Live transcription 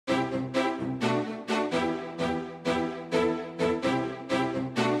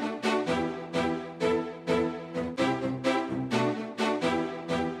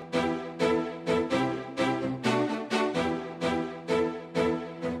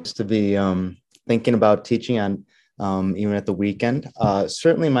folks to be thinking about teaching on even at the weekend.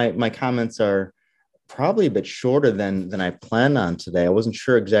 Certainly my comments are probably a bit shorter than I planned on today. I wasn't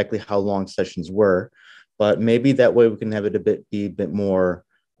sure exactly how long sessions were, but maybe that way we can have it be a bit more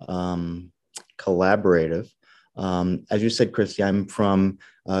collaborative. As you said, Christy, I'm from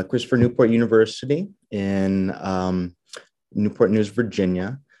Christopher Newport University in Newport News,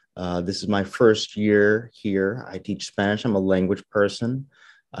 Virginia. This is my first year here. I teach Spanish. I'm a language person.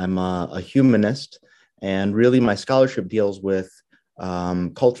 I'm a humanist. And really my scholarship deals with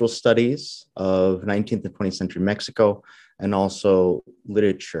cultural studies of 19th and 20th century Mexico and also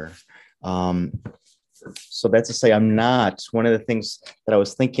literature. So that's to say I'm not, one of the things that I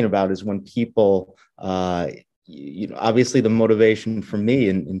was thinking about is when people, obviously the motivation for me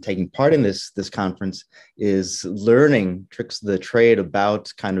in taking part in this conference is learning tricks of the trade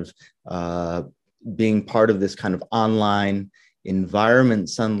about kind of being part of this kind of online environment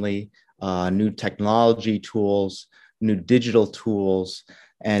suddenly, new technology tools, new digital tools,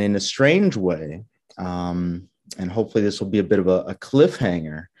 and in a strange way, and hopefully this will be a bit of a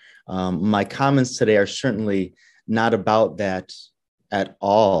cliffhanger. My comments today are certainly not about that at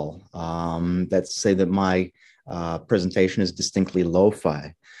all. Let's say that my presentation is distinctly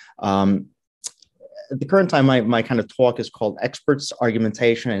lo-fi. At the current time, my kind of talk is called Experts,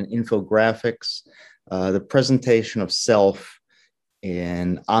 Argumentation, and Infographics, the Presentation of Self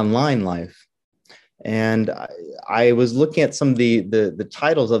in Online Life. And I was looking at some of the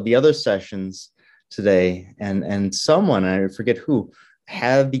titles of the other sessions today, and someone, I forget who,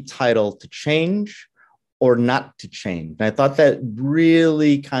 had the title To Change or Not to Change. And I thought that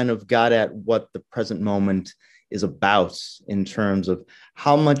really kind of got at what the present moment is about in terms of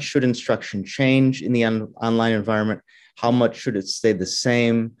how much should instruction change in the online environment, how much should it stay the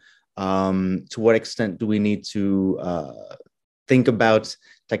same, to what extent do we need to think about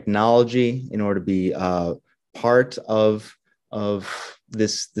technology in order to be part of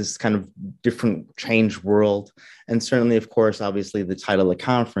this kind of different changed world. And certainly, of course, obviously the title of the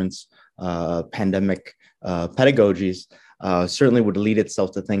conference, Pandemic Pedagogies, certainly would lead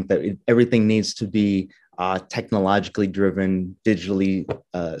itself to think that everything needs to be technologically driven, digitally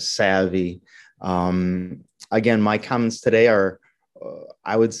savvy. Again, my comments today are,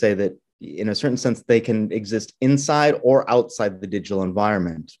 I would say that in a certain sense, they can exist inside or outside the digital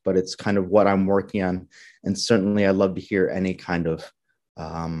environment, but it's kind of what I'm working on. And certainly I'd love to hear any kind of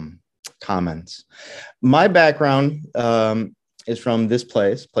comments. My background is from this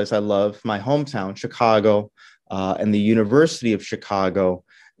place I love, my hometown, Chicago, and the University of Chicago.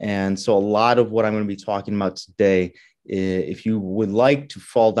 And so a lot of what I'm going to be talking about today, if you would like to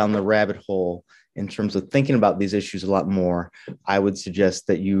fall down the rabbit hole in terms of thinking about these issues a lot more, I would suggest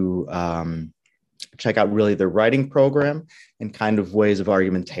that you check out really the writing program and kind of ways of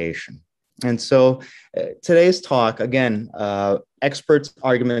argumentation. And so today's talk, again, experts,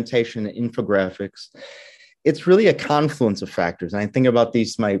 argumentation, and infographics, it's really a confluence of factors. And I think about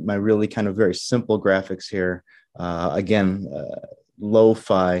these, my really kind of very simple graphics here, again,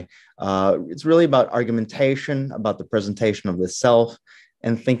 lo-fi. It's really about argumentation, about the presentation of the self,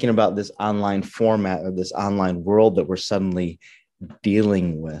 and thinking about this online format or this online world that we're suddenly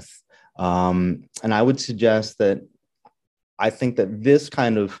dealing with. And I would suggest that I think that this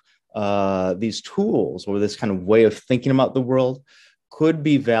kind of, these tools or this kind of way of thinking about the world could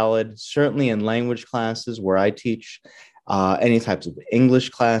be valid, certainly in language classes where I teach, any types of English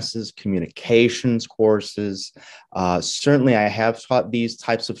classes, communications courses. Certainly I have taught these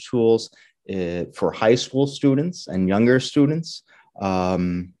types of tools for high school students and younger students.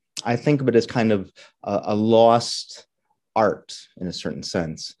 I think of it as kind of a lost art in a certain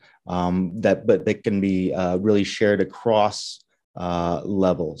sense, but that can be really shared across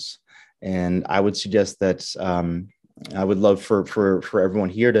levels. And I would suggest that I would love for everyone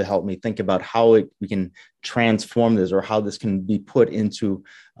here to help me think about how we can transform this, or how this can be put into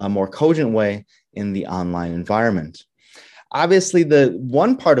a more cogent way in the online environment. Obviously, the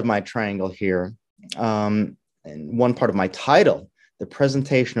one part of my triangle here, and one part of my title, the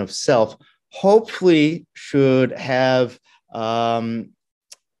presentation of self, hopefully should have,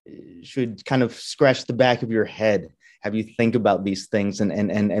 should kind of scratch the back of your head, have you think about these things,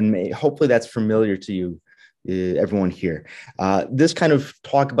 and hopefully that's familiar to you, everyone here. This kind of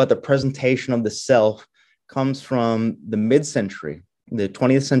talk about the presentation of the self comes from the mid-century, the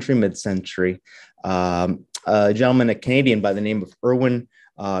 20th century, mid-century, a gentleman, a Canadian by the name of Erwin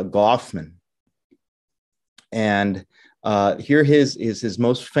Goffman. And here is his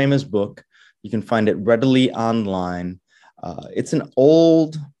most famous book. You can find it readily online. It's an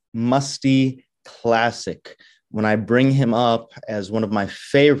old, musty classic, when I bring him up as one of my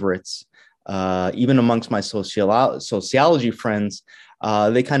favorites, even amongst my sociology friends,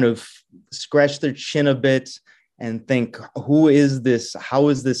 they kind of scratch their chin a bit and think, who is this? How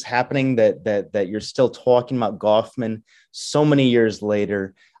is this happening that you're still talking about Goffman so many years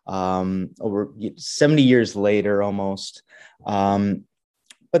later, over 70 years later almost?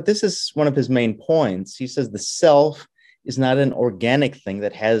 But this is one of his main points. He says the self is not an organic thing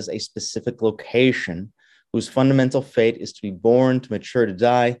that has a specific location, whose fundamental fate is to be born, to mature, to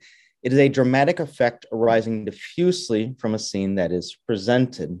die. It is a dramatic effect arising diffusely from a scene that is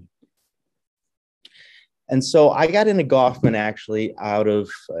presented. And so I got into Goffman actually out of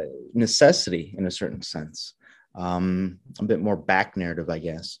necessity in a certain sense, a bit more back narrative, I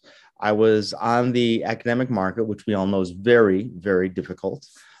guess. I was on the academic market, which we all know is very, very difficult.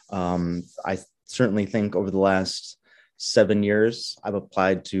 I certainly think over the last 7 years, I've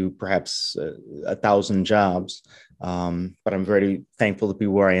applied to perhaps 1,000 jobs, but I'm very thankful to be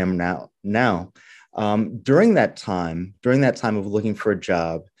where I am now. During that time of looking for a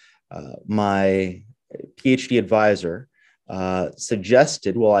job, my Ph.D. advisor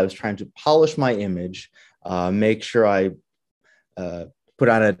suggested, while I was trying to polish my image, make sure I put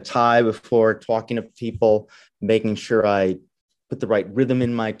on a tie before talking to people, making sure I put the right rhythm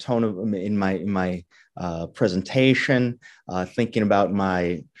in my tone in my presentation, thinking about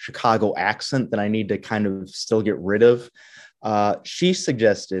my Chicago accent that I need to kind of still get rid of. She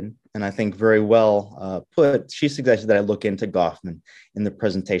suggested, and I think very well put, she suggested that I look into Goffman in the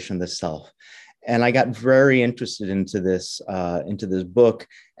presentation of the self. And I got very interested into this book,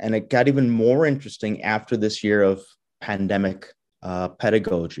 and it got even more interesting after this year of pandemic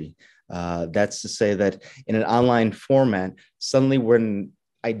pedagogy. That's to say that in an online format, suddenly when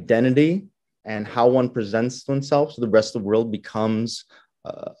identity and how one presents oneself to the rest of the world becomes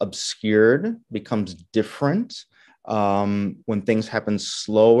obscured, becomes different, when things happen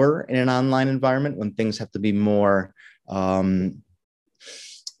slower in an online environment, when things have to be more,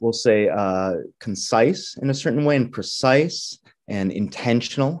 we'll say, concise in a certain way, and precise and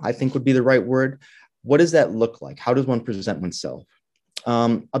intentional, I think would be the right word. What does that look like? How does one present oneself?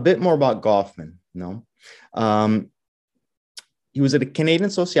 A bit more about Goffman, he was a Canadian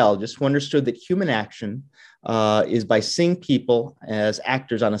sociologist who understood that human action is by seeing people as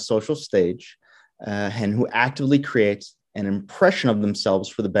actors on a social stage, and who actively create an impression of themselves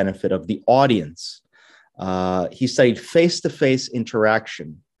for the benefit of the audience. He studied face-to-face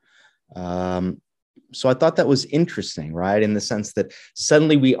interaction. So I thought that was interesting, right? In the sense that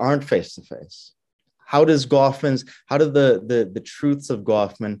suddenly we aren't face-to-face. How do the truths of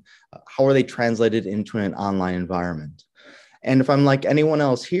Goffman, how are they translated into an online environment? And if I'm like anyone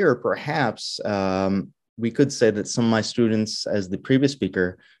else here, perhaps we could say that some of my students, as the previous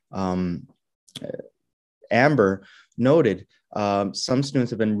speaker, Amber, noted, some students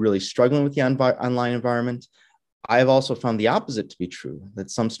have been really struggling with the online environment. I've also found the opposite to be true, that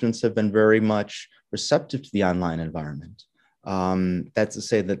some students have been very much receptive to the online environment. That's to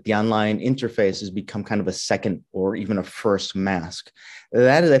say that the online interface has become kind of a second or even a first mask.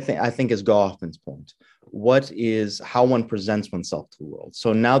 That is, I think is Goffman's point. What is how one presents oneself to the world?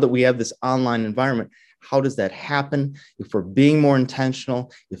 So now that we have this online environment, how does that happen? If we're being more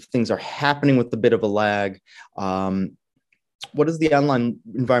intentional, if things are happening with a bit of a lag, what does the online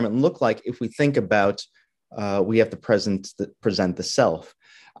environment look like if we think about we have to present the self?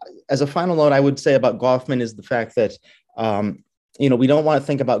 As a final note, I would say about Goffman is the fact that we don't want to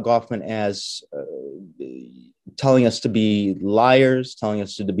think about Goffman as telling us to be liars, telling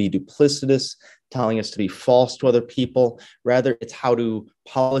us to be duplicitous, telling us to be false to other people. Rather, it's how to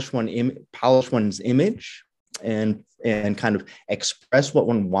polish one's image and kind of express what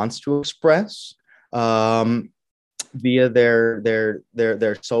one wants to express via their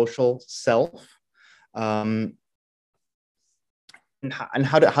social self, and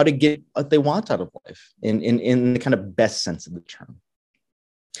how to get what they want out of life in the kind of best sense of the term.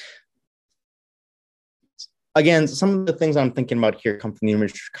 Again, some of the things I'm thinking about here come from the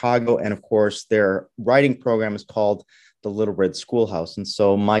University of Chicago, and of course, their writing program is called the Little Red Schoolhouse. And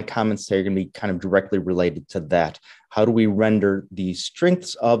so my comments today are going to be kind of directly related to that. How do we render the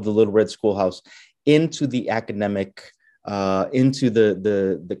strengths of the Little Red Schoolhouse into the academic, into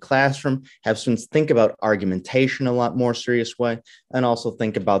the classroom, have students think about argumentation a lot more serious way, and also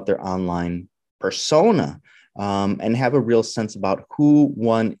think about their online persona, and have a real sense about who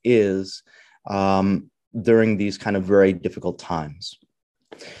one is during these kind of very difficult times.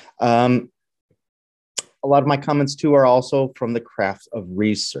 A lot of my comments too are also from the craft of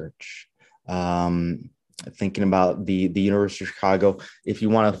research. thinking about the University of Chicago. If you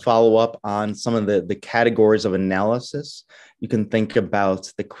want to follow up on some of the categories of analysis, you can think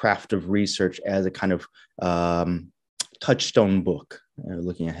about the craft of research as a kind of touchstone book,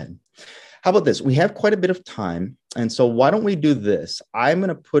 looking ahead. How about this? We have quite a bit of time. And so why don't we do this? I'm going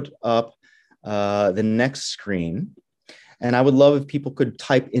to put up the next screen. And I would love if people could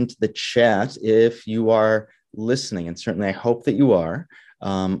type into the chat if you are listening. And certainly I hope that you are.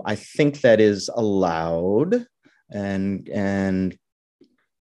 I think that is allowed. And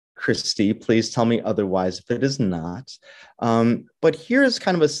Christy, please tell me otherwise if it is not. But here is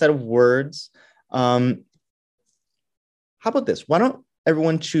kind of a set of words. How about this? Why don't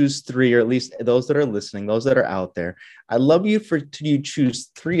everyone choose three, or at least those that are listening, those that are out there. I'd love you to choose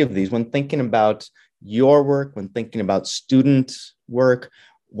three of these when thinking about your work, when thinking about student work,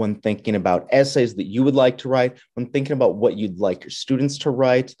 when thinking about essays that you would like to write, when thinking about what you'd like your students to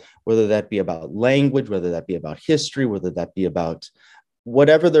write, whether that be about language, whether that be about history, whether that be about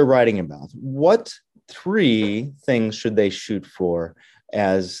whatever they're writing about. What three things should they shoot for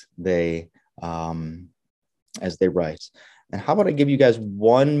as they write? And how about I give you guys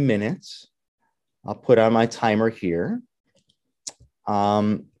 1 minute? I'll put on my timer here.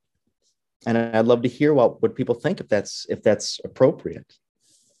 And I'd love to hear what people think, if that's appropriate.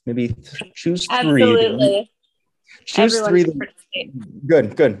 Maybe choose three. Absolutely. Choose three.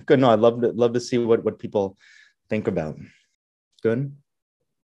 Good. No, I'd love to see what people think about. Good.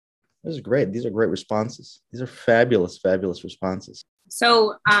 This is great. These are great responses. These are fabulous responses.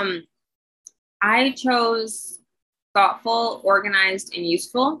 So I chose thoughtful, organized, and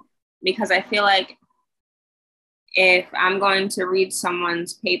useful because I feel like if I'm going to read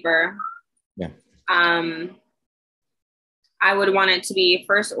someone's paper, I would want it to be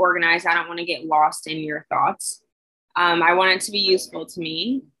first organized. I don't want to get lost in your thoughts. I want it to be useful to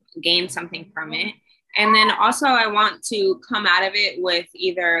me, gain something from it. And then also I want to come out of it with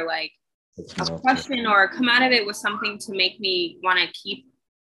either like a question or come out of it with something to make me want to keep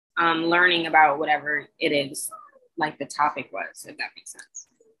learning about whatever it is, like the topic was, if that makes sense.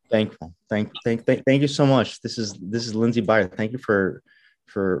 Thankful. Thank you so much. This is Lindsay Byer. Thank you for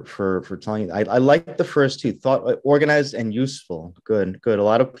telling you. I like the first two, thought, organized and useful. Good. A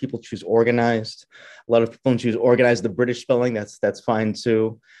lot of people choose organized. A lot of people choose organized, the British spelling. That's fine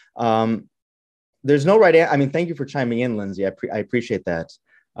too. There's no right answer. I mean, thank you for chiming in, Lindsay. I appreciate that.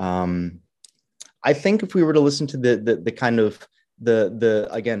 I think if we were to listen to the kind of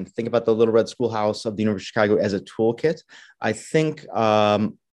again, think about the Little Red Schoolhouse of the University of Chicago as a toolkit, I think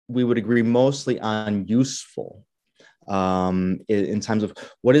we would agree mostly on useful. In terms of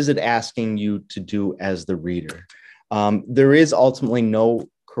what is it asking you to do as the reader. There is ultimately no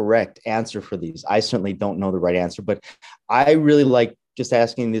correct answer for these. I certainly don't know the right answer, but I really like just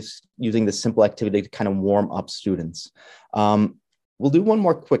asking this, using this simple activity to kind of warm up students. We'll do one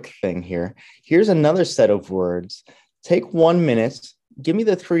more quick thing here. Here's another set of words. Take 1 minute, give me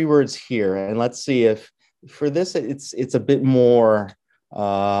the three words here, and let's see if for this, it's a bit more,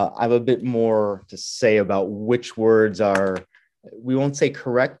 I have a bit more to say about which words are, we won't say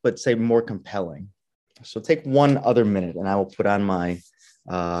correct, but say more compelling. So take 1 other minute and I will put on my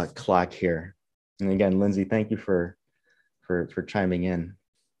clock here. And again, Lindsay, thank you for chiming in.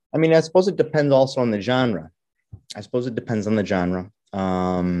 I mean, I suppose it depends also on the genre.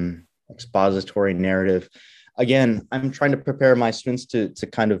 Expository, narrative. Again, I'm trying to prepare my students to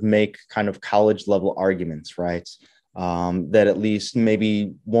kind of make kind of college level arguments, right? That at least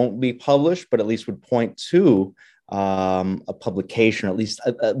maybe won't be published, but at least would point to a publication, at least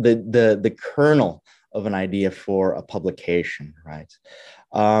the kernel of an idea for a publication, right?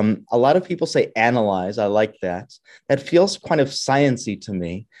 A lot of people say analyze. I like that. That feels kind of sciencey to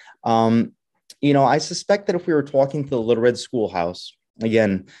me. You know, I suspect that if we were talking to the Little Red Schoolhouse,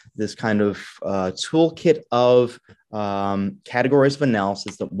 again, this kind of toolkit of categories of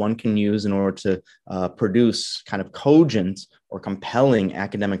analysis that one can use in order to produce kind of cogent or compelling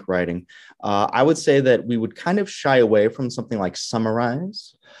academic writing, I would say that we would kind of shy away from something like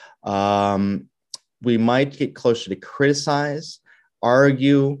summarize. We might get closer to criticize,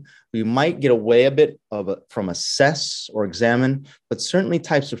 argue. We might get away a bit from assess or examine, but certainly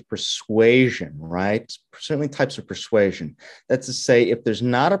types of persuasion, right? Certainly types of persuasion. That's to say, if there's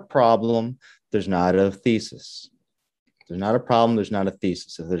not a problem, there's not a thesis. If there's not a problem, there's not a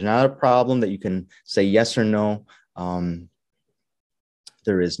thesis. If there's not a problem that you can say yes or no,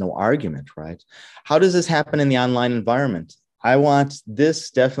 there is no argument, right? How does this happen in the online environment? I want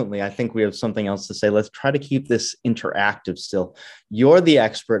this definitely. I think we have something else to say. Let's try to keep this interactive still. You're the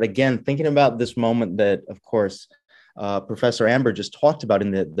expert. Again, thinking about this moment that, of course, Professor Amber just talked about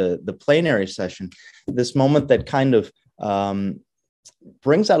in the plenary session, this moment that kind of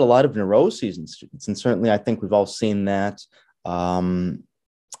brings out a lot of neuroses in students. And certainly I think we've all seen that in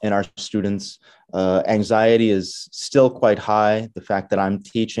our students. Anxiety is still quite high. The fact that I'm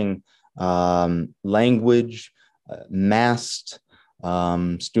teaching language, masked,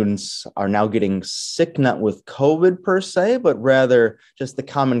 students are now getting sick, not with COVID per se, but rather just the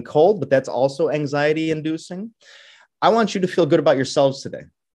common cold, but that's also anxiety inducing. I want you to feel good about yourselves today.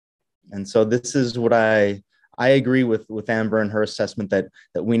 And so this is what I agree with Amber and her assessment that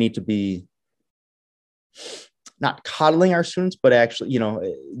we need to be not coddling our students, but actually,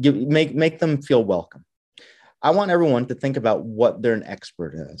 make them feel welcome. I want everyone to think about what they're an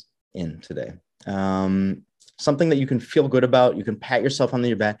expert in today. Something that you can feel good about. You can pat yourself on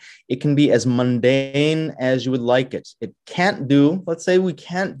your back. It can be as mundane as you would like it. It can't do, let's say we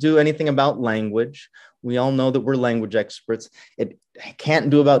can't do anything about language. We all know that we're language experts. It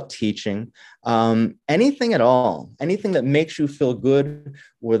can't do about teaching. Anything at all, anything that makes you feel good,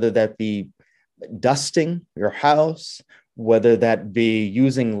 whether that be dusting your house, whether that be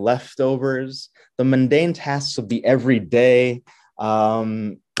using leftovers, the mundane tasks of the everyday,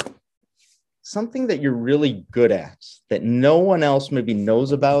 something that you're really good at, that no one else maybe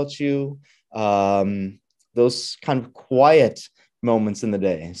knows about you, those kind of quiet moments in the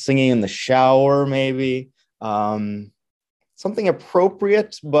day, singing in the shower, maybe, something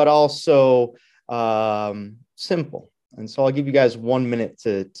appropriate, but also simple. And so I'll give you guys 1 minute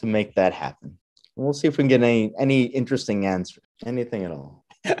to make that happen. And we'll see if we can get any interesting answers, anything at all.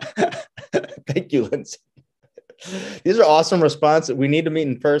 Thank you, Lindsay. These are awesome responses. We need to meet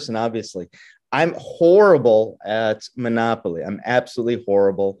in person, obviously. I'm horrible at Monopoly. I'm absolutely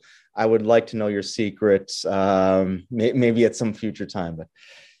horrible. I would like to know your secrets, maybe at some future time. But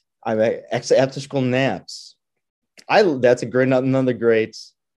I'm after school naps. That's another great.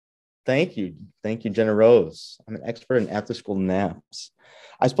 Thank you, Jenna Rose. I'm an expert in after school naps.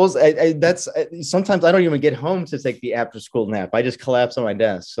 I suppose that's sometimes I don't even get home to take the after school nap. I just collapse on my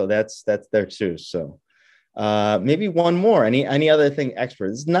desk. So that's there too. So maybe one more. Any other thing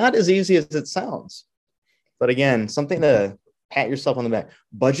expert? It's not as easy as it sounds. But again, something to pat yourself on the back.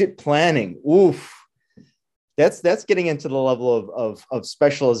 Budget planning. Oof. That's getting into the level of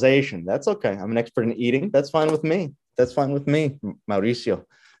specialization. That's okay. I'm an expert in eating. That's fine with me. That's fine with me, Mauricio.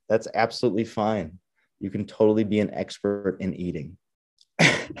 That's absolutely fine. You can totally be an expert in eating.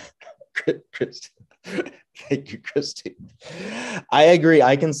 Christy. Thank you, Christy. I agree.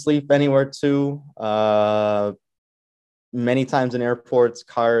 I can sleep anywhere too. Many times in airports,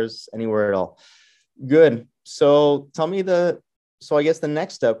 cars, anywhere at all. Good. So tell me so I guess the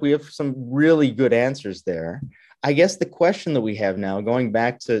next step, we have some really good answers there. I guess the question that we have now, going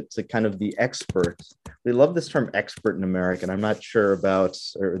back to kind of the expert, we love this term expert in America, and I'm not sure about,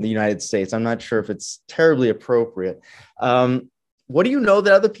 or in the United States, I'm not sure if it's terribly appropriate. What do you know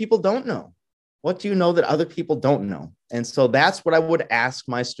that other people don't know? What do you know that other people don't know? And so that's what I would ask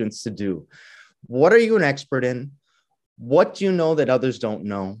my students to do. What are you an expert in? What do you know that others don't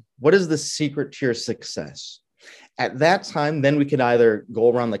know? What is the secret to your success? At that time, then we could either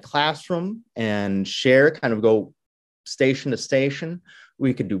go around the classroom and share, kind of go station to station.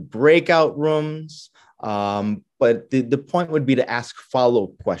 We could do breakout rooms. But the point would be to ask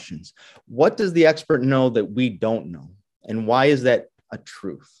follow-up questions. What does the expert know that we don't know? And why is that a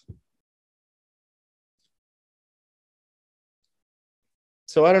truth?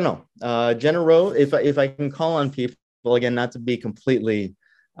 So I don't know. Jenna Rose, if I can call on people, again, not to be completely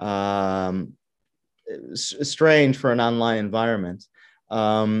strange for an online environment.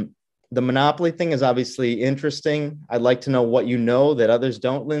 The Monopoly thing is obviously interesting. I'd like to know what you know that others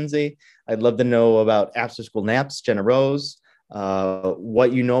don't, Lindsay. I'd love to know about after school naps, Jenna Rose,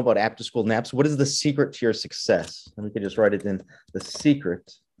 what you know about after school naps. What is the secret to your success? And we could just write it in, the secret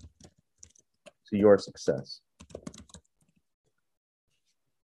to your success.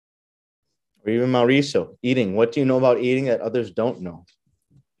 Or even Mauricio, eating. What do you know about eating that others don't know?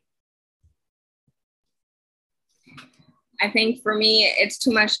 I think for me, it's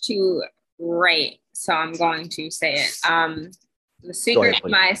too much to write, so I'm going to say it. The secret to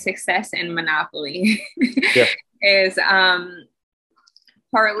my success in Monopoly is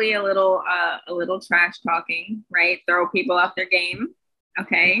partly a little trash talking, right? Throw people off their game,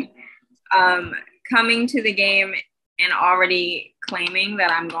 okay? Coming to the game and already claiming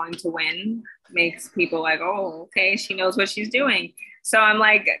that I'm going to win makes people like, oh, okay, she knows what she's doing. So I'm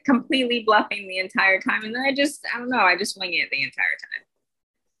like completely bluffing the entire time. And then I don't know, I just wing it the entire time.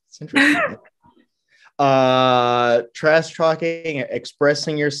 It's interesting. Trash talking,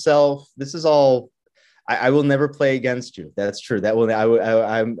 expressing yourself. This is all, I will never play against you. That's true. That will.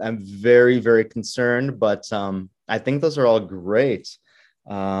 I'm very, very concerned, but I think those are all great.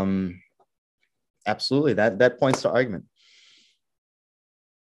 Absolutely. That points to argument.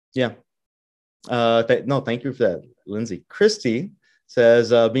 Yeah. No, thank you for that, Lindsay. Christy says,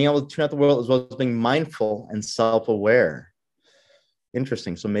 being able to tune out the world as well as being mindful and self-aware.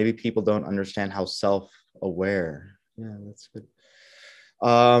 Interesting. So maybe people don't understand how self-aware. Yeah, that's good.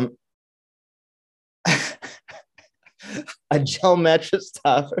 A gel mattress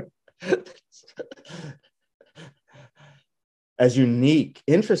topper as unique.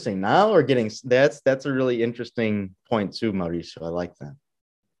 Interesting. Now we're getting, that's a really interesting point too, Mauricio. I like that.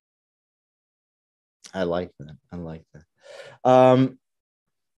 I like that.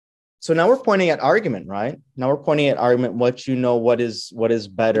 So now we're pointing at argument, right? Now we're pointing at argument, what you know, what is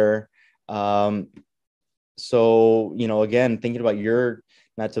better. So, you know, again, thinking about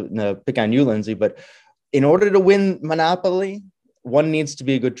not to pick on you, Lindsay, but in order to win Monopoly, one needs to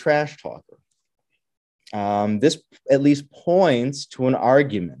be a good trash talker. This at least points to an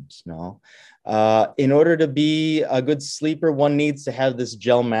argument, no? In order to be a good sleeper, one needs to have this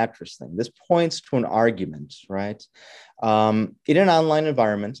gel mattress thing. This points to an argument, right? In an online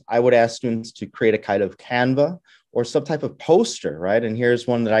environment, I would ask students to create a kind of Canva or some type of poster, right? And here's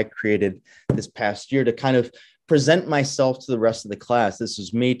one that I created this past year to kind of present myself to the rest of the class. This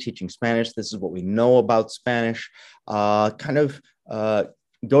is me teaching Spanish. This is what we know about Spanish. Go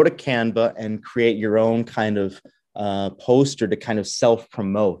to Canva and create your own kind of poster to kind of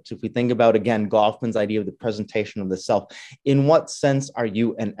self-promote. If we think about, again, Goffman's idea of the presentation of the self, in what sense are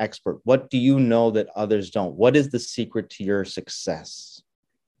you an expert? What do you know that others don't? What is the secret to your success?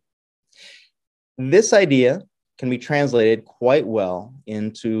 This idea can be translated quite well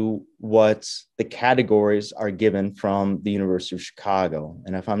into what the categories are given from the University of Chicago.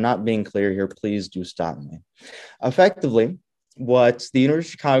 And if I'm not being clear here, please do stop me. Effectively, what the University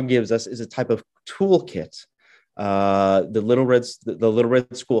of Chicago gives us is a type of toolkit. The Little Red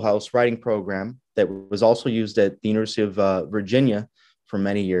Schoolhouse writing program that was also used at the University of Virginia for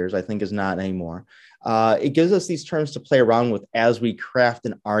many years, I think is not anymore. It gives us these terms to play around with as we craft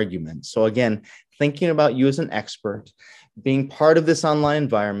an argument. So again, thinking about you as an expert, being part of this online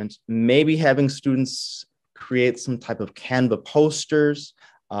environment, maybe having students create some type of Canva posters,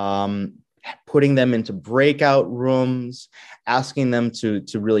 putting them into breakout rooms, asking them to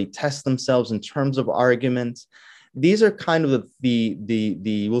really test themselves in terms of arguments. These are kind of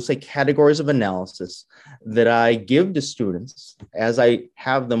the we'll say categories of analysis that I give to students as I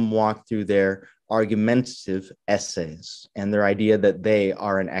have them walk through their argumentative essays and their idea that they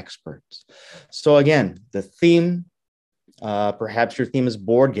are an expert. So again, the theme, perhaps your theme is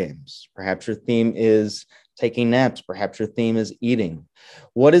board games. Perhaps your theme is taking naps. Perhaps your theme is eating.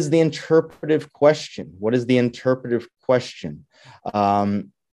 What is the interpretive question? What is the interpretive question?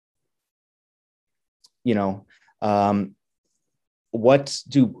 What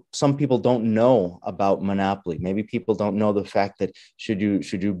do some people don't know about Monopoly? Maybe people don't know the fact that should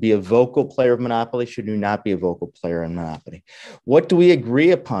you be a vocal player of Monopoly? Should you not be a vocal player in Monopoly? What do we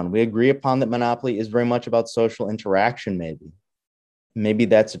agree upon? We agree upon that Monopoly is very much about social interaction, maybe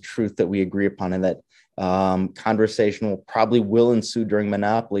that's a truth that we agree upon, and that conversation will ensue during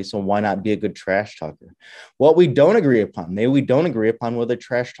Monopoly. So why not be a good trash talker? What we don't agree upon, maybe we don't agree upon whether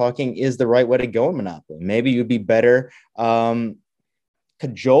trash talking is the right way to go in Monopoly. Maybe you'd be better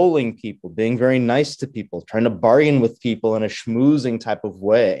cajoling people, being very nice to people, trying to bargain with people in a schmoozing type of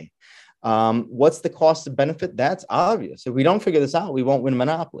way. What's the cost of benefit? That's obvious. If we don't figure this out, we won't win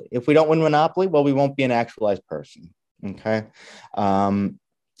Monopoly. If we don't win Monopoly, well, we won't be an actualized person. Okay.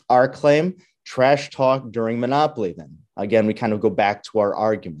 Our claim, trash talk during Monopoly then. Again, we kind of go back to our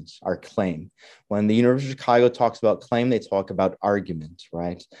arguments, our claim. When the University of Chicago talks about claim, they talk about argument,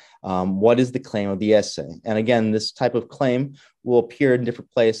 right? What is the claim of the essay? And again, this type of claim will appear in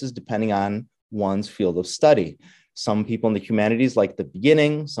different places depending on one's field of study. Some people in the humanities like the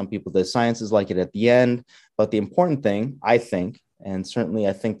beginning, some people in the sciences like it at the end. But the important thing, I think, and certainly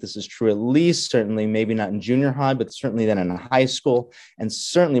I think this is true, at least certainly, maybe not in junior high, but certainly then in high school, and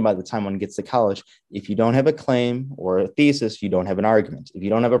certainly by the time one gets to college, if you don't have a claim or a thesis, you don't have an argument. If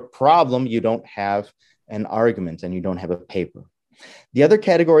you don't have a problem, you don't have an argument and you don't have a paper. The other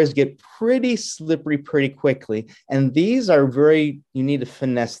categories get pretty slippery pretty quickly, and these are you need to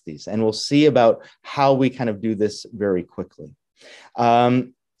finesse these, and we'll see about how we kind of do this very quickly.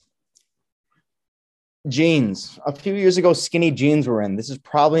 Jeans. A few years ago, skinny jeans were in. This is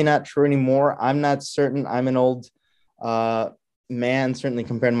probably not true anymore. I'm not certain. I'm an old man, certainly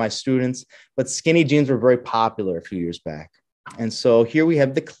compared to my students, but skinny jeans were very popular a few years back. And so here we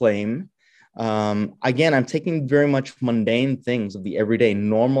have the claim. Again, I'm taking very much mundane things of the everyday,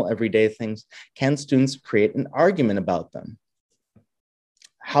 normal everyday things. Can students create an argument about them?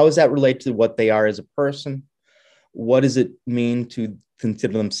 How does that relate to what they are as a person? What does it mean to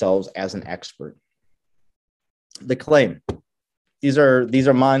consider themselves as an expert? The claim. These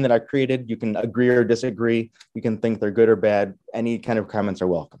are mine that I created. You can agree or disagree. You can think they're good or bad. Any kind of comments are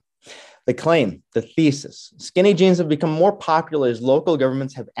welcome. The claim, the thesis. Skinny jeans have become more popular as local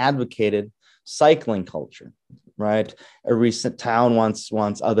governments have advocated cycling culture, right? A recent town wants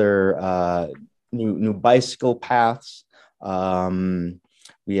other new bicycle paths.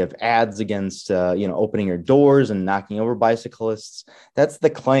 We have ads against opening your doors and knocking over bicyclists. That's the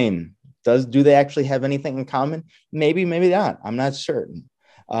claim. Do they actually have anything in common? Maybe not. I'm not certain.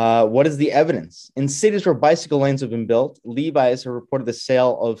 What is the evidence? In cities where bicycle lanes have been built, Levi's have reported the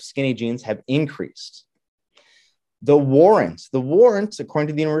sale of skinny jeans have increased. The warrant, according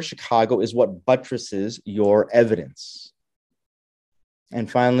to the University of Chicago, is what buttresses your evidence. And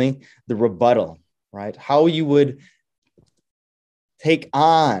finally, the rebuttal, right? How you would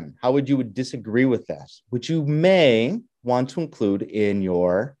would disagree with that, which you may want to include in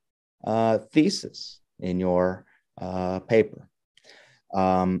your thesis, in your paper.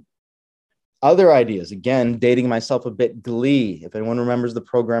 Other ideas, again, dating myself a bit, Glee. If anyone remembers the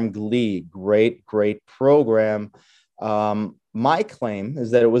program Glee, great program. My claim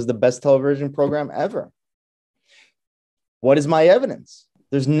is that it was the best television program ever. What is my evidence?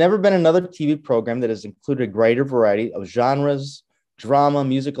 There's never been another TV program that has included a greater variety of genres, drama,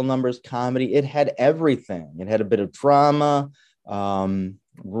 musical numbers, comedy. It had everything. It had a bit of drama,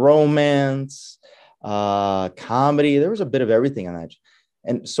 romance, comedy. There was a bit of everything on that.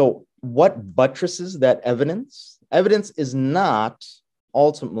 And so what buttresses that evidence? Evidence is not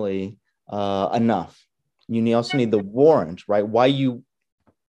ultimately enough. You also need the warrant, right? Why you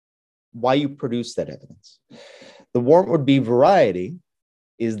produce that evidence. The warrant would be variety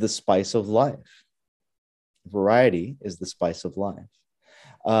is the spice of life. Variety is the spice of life.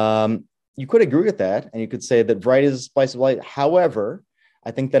 You could agree with that, and you could say that variety is the spice of life. However,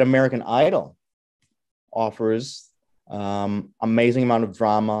 I think that American Idol offers amazing amount of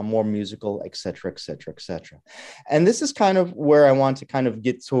drama, more musical, et cetera. And this is kind of where I want to kind of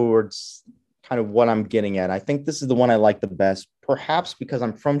get towards kind of what I'm getting at. I think this is the one I like the best, perhaps because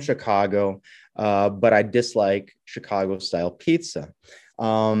I'm from Chicago, but I dislike Chicago-style pizza.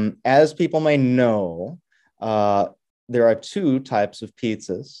 As people may know, there are two types of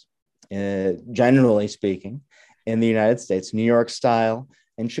pizzas, generally speaking, in the United States, New York style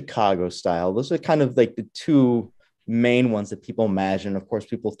and Chicago style. Those are kind of like the two main ones that people imagine. Of course,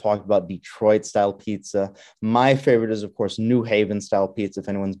 people talk about Detroit style pizza. My favorite is, of course, New Haven style pizza. If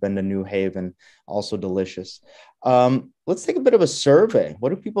anyone's been to New Haven, also delicious. Let's take a bit of a survey. What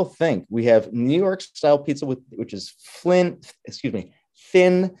do people think? We have New York style pizza, which is thin,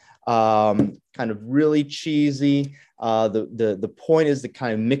 kind of really cheesy. The point is to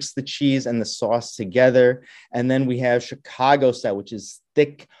kind of mix the cheese and the sauce together. And then we have Chicago style, which is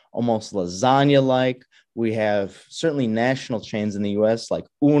thick, almost lasagna-like. We have certainly national chains in the US like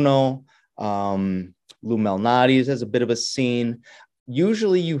Uno, Lou Malnati's has a bit of a scene.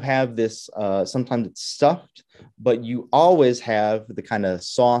 Usually you have this, sometimes it's stuffed, but you always have the kind of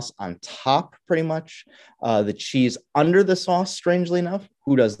sauce on top, pretty much. The cheese under the sauce, strangely enough.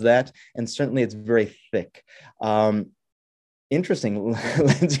 Who does that? And certainly it's very thick. Interesting.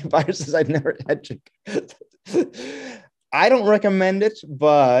 Lindsay Byers says, I've never had chicken. I don't recommend it,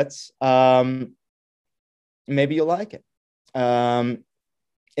 but maybe you'll like it.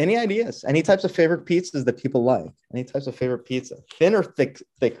 Any ideas? Any types of favorite pizzas that people like? Any types of favorite pizza? Thin or thick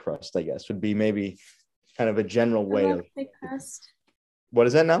crust, I guess, would be maybe kind of a general way of thick crust. What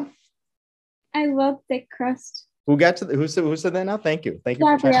is that now? I love thick crust. Who said that now? Thank you.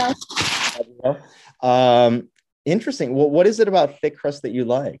 Gabrielle. Interesting. Well, what is it about thick crust that you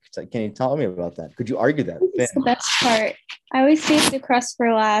like? Can you tell me about that? Could you argue that? It's the best part. I always save the crust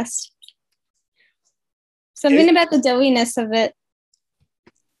for last. Something about the doughiness of it.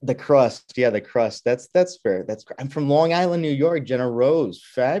 The crust, yeah, the crust. That's fair. I'm from Long Island, New York. Jenna Rose,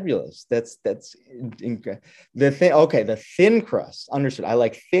 fabulous. That's incredible. The thin crust. Understood. I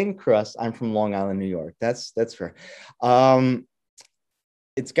like thin crust. I'm from Long Island, New York. That's fair.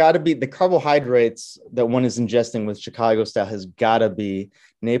 It's got to be the carbohydrates that one is ingesting with Chicago style has got to be.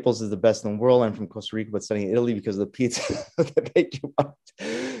 Naples is the best in the world. I'm from Costa Rica, but studying Italy because of the pizza that they do.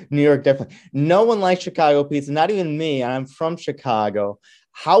 New York, definitely. No one likes Chicago pizza, not even me. I'm from Chicago.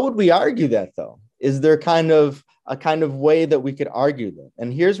 How would we argue that, though? Is there a kind of way that we could argue that?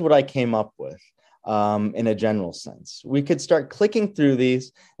 And here's what I came up with. in a general sense. We could start clicking through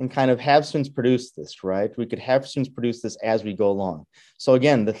these and kind of have students produce this, right? We could have students produce this as we go along. So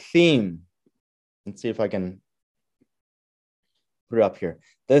again, the theme, let's see if I can put it up here.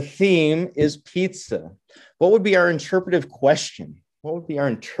 The theme is pizza. What would be our interpretive question? What would be our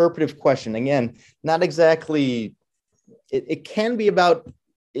interpretive question? Again, not exactly, it can be about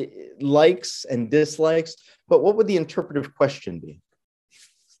likes and dislikes, but what would the interpretive question be?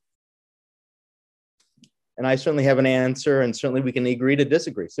 And I certainly have an answer, and certainly we can agree to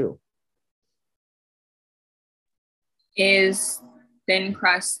disagree too. Is thin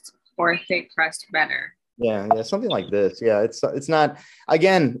crust or thick crust better? Yeah, something like this. Yeah, it's not,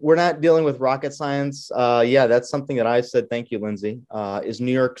 again, we're not dealing with rocket science. Yeah, that's something that I said. Thank you, Lindsay. Is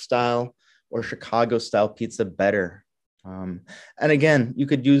New York style or Chicago style pizza better? And again, you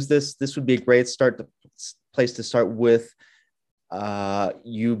could use this. This would be a great place to start with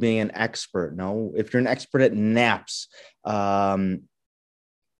you being an expert. No, if you're an expert at naps, how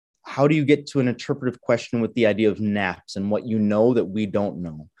do you get to an interpretive question with the idea of naps and what you know that we don't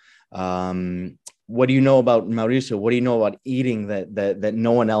know? What do you know about Mauricio? What do you know about eating that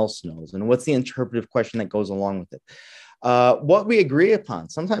no one else knows? And what's the interpretive question that goes along with it? What we agree upon.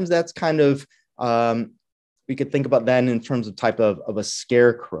 Sometimes that's kind of, we could think about that in terms of type of a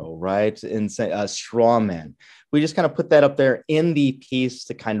scarecrow, right? And say a straw man. We just kind of put that up there in the piece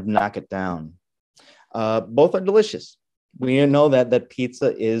to kind of knock it down. Both are delicious. We know that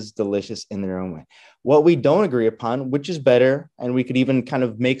pizza is delicious in their own way. What we don't agree upon, which is better, and we could even kind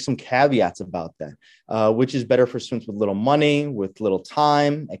of make some caveats about that, which is better for students with little money, with little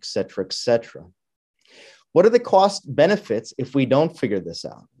time, et cetera, et cetera. What are the cost benefits if we don't figure this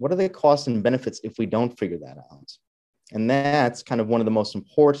out? What are the costs and benefits if we don't figure that out? And that's kind of one of the most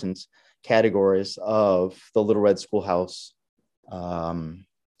important categories of the Little Red Schoolhouse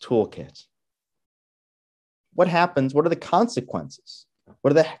toolkit. What happens? What are the consequences?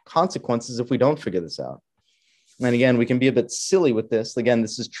 What are the consequences if we don't figure this out? And again, we can be a bit silly with this. Again,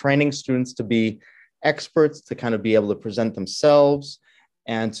 this is training students to be experts, to kind of be able to present themselves,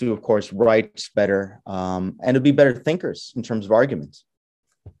 and to, of course, write better, and to be better thinkers in terms of arguments.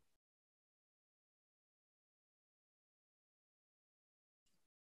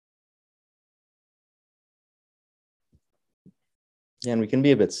 And we can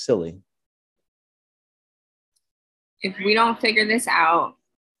be a bit silly. If we don't figure this out,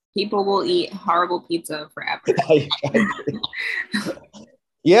 people will eat horrible pizza forever.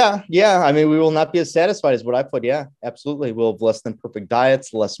 Yeah. I mean, we will not be as satisfied as what I put. Yeah, absolutely. We'll have less than perfect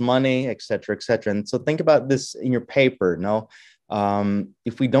diets, less money, et cetera, et cetera. And so think about this in your paper. No,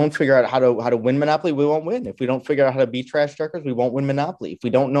 if we don't figure out how to win Monopoly, we won't win. If we don't figure out how to beat trash talkers, we won't win Monopoly. If we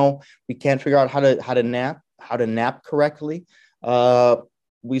don't know, we can't figure out how to nap correctly,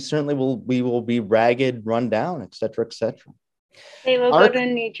 we certainly will be ragged, run down, et cetera, et cetera. They will go to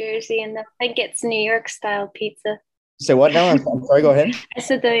New Jersey and they'll think it's New York style pizza. Say what now? I'm sorry, go ahead. I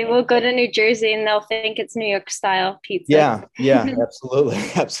said they will go to New Jersey and they'll think it's New York style pizza. Yeah,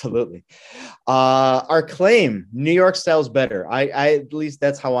 absolutely. Our claim, New York style is better. I at least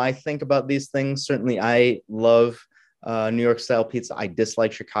that's how I think about these things. Certainly I love New York style pizza. I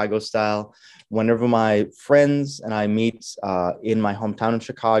dislike Chicago style. Whenever my friends and I meet in my hometown in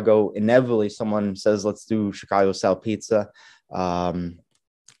Chicago, inevitably someone says, let's do Chicago style pizza.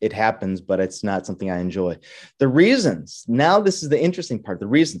 It happens, but it's not something I enjoy. The reasons, now this is the interesting part, the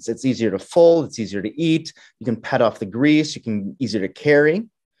reasons. It's easier to fold, it's easier to eat, you can pat off the grease, you can easier to carry.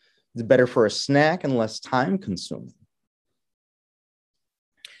 It's better for a snack and less time consuming.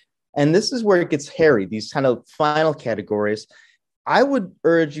 And this is where it gets hairy, these kind of final categories. I would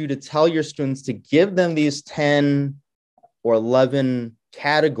urge you to tell your students to give them these 10 or 11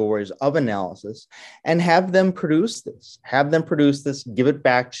 categories of analysis and have them produce this, give it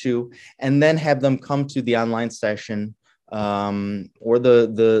back to you, and then have them come to the online session or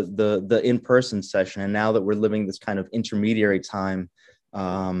the in-person session. And now that we're living this kind of intermediary time,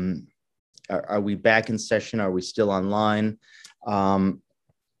 are we back in session? Are we still online?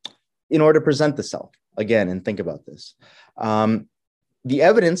 In order to present the self again and think about this. The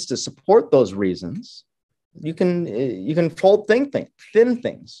evidence to support those reasons, you can fold thin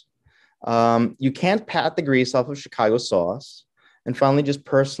things. You can't pat the grease off of Chicago sauce. And finally, just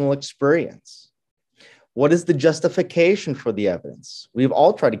personal experience. What is the justification for the evidence? We've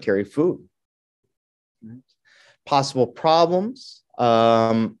all tried to carry food. Possible problems.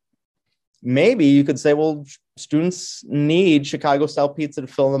 Maybe you could say, well, students need Chicago style pizza to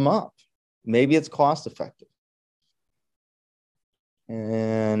fill them up. Maybe it's cost effective.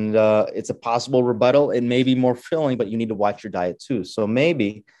 And it's a possible rebuttal. It may be more filling, but you need to watch your diet too. So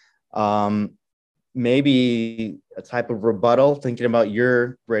maybe maybe a type of rebuttal, thinking about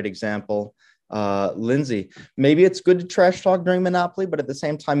your great example, Lindsay, maybe it's good to trash talk during Monopoly, but at the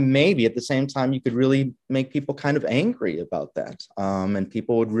same time, maybe at the same time, you could really make people kind of angry about that. And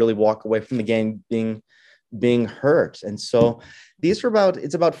people would really walk away from the game being hurt. And so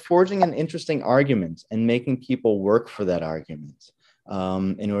it's about forging an interesting argument and making people work for that argument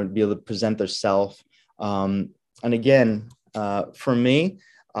in order to be able to present their self. And again, for me,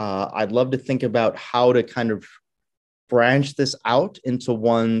 I'd love to think about how to kind of branch this out into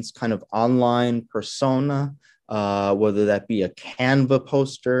one's kind of online persona, whether that be a Canva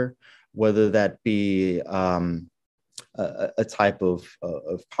poster, whether that be a type of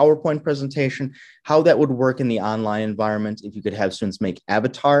PowerPoint presentation, how that would work in the online environment if you could have students make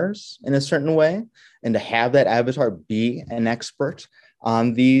avatars in a certain way and to have that avatar be an expert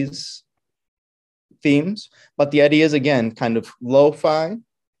on these themes. But the idea is, again, kind of lo-fi,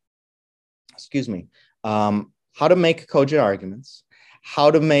 how to make cogent arguments, how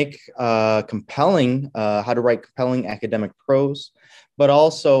to make how to write compelling academic prose, but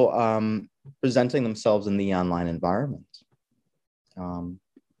also presenting themselves in the online environment.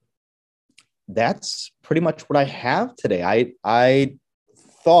 That's pretty much what I have today. I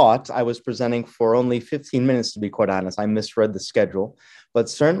thought I was presenting for only 15 minutes, to be quite honest. I misread the schedule, but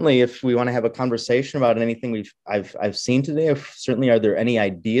certainly if we want to have a conversation about anything I've seen today, certainly are there any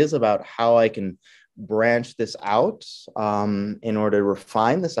ideas about how I can branch this out in order to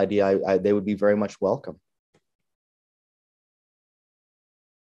refine this idea, they would be very much welcome.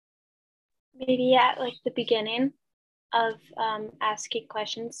 Maybe at like the beginning of asking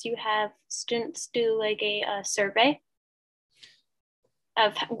questions, you have students do like a survey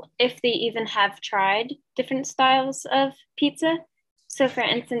of if they even have tried different styles of pizza. So for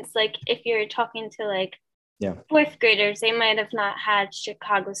instance, like if you're talking to like fourth graders, they might have not had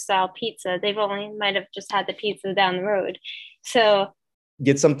Chicago style pizza. They've only might have just had the pizza down the road. So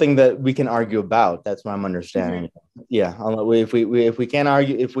get something that we can argue about. That's what I'm understanding. Mm-hmm. Yeah. If we can't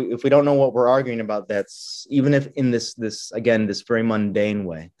argue, if we don't know what we're arguing about, that's even if in this very mundane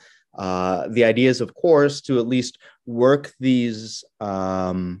way. The idea is, of course, to at least work these,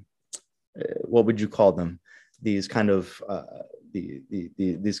 what would you call them? These kind of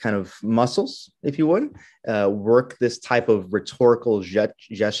these kind of muscles, if you would, work this type of rhetorical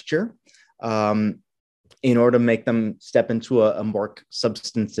gesture in order to make them step into a more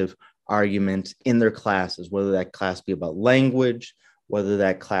substantive argument in their classes, whether that class be about language, whether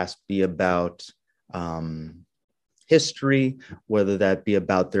that class be about history, whether that be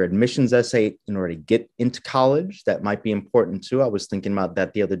about their admissions essay in order to get into college. That might be important too. I was thinking about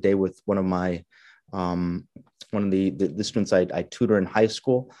that the other day with one of my one of the students I tutor in high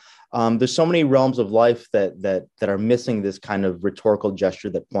school. There's so many realms of life that are missing this kind of rhetorical gesture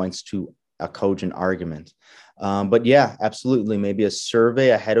that points to a cogent argument. But yeah, absolutely. Maybe a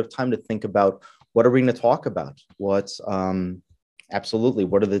survey ahead of time to think about what are we going to talk about? Absolutely.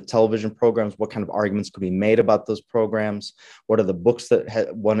 What are the television programs? What kind of arguments could be made about those programs? What are the books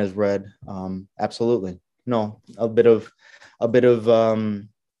that one has read? Absolutely. No, a bit of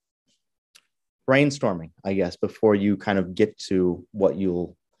brainstorming, I guess, before you kind of get to what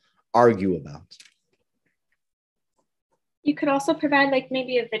you'll argue about. You could also provide like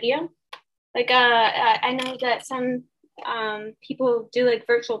maybe a video. Like I know that some people do like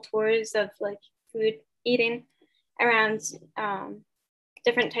virtual tours of like food eating around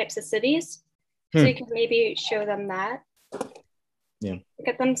different types of cities. So you can maybe show them that. Yeah.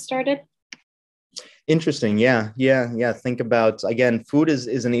 Get them started. Interesting. Yeah. Think about, again, food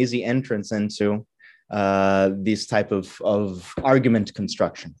is an easy entrance into these type of argument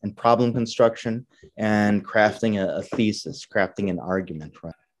construction and problem construction and crafting a thesis, crafting an argument,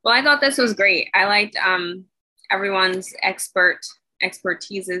 right? Well, I thought this was great. I liked everyone's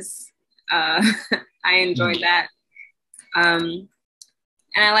expertises. I enjoyed that. And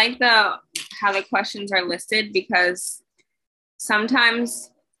I like how the questions are listed, because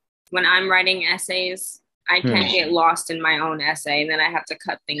sometimes when I'm writing essays, I can get lost in my own essay and then I have to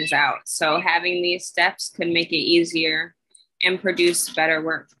cut things out. So having these steps could make it easier and produce better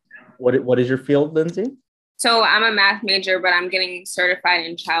work. What is your field, Lindsay? So I'm a math major, but I'm getting certified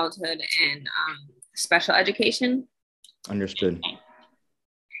in childhood and special education. Understood.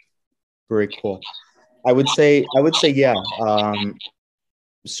 Very cool. I would say, yeah.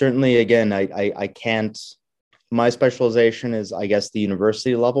 Certainly, again, I can't. My specialization is, I guess, the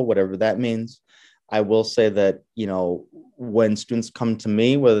university level, whatever that means. I will say that, when students come to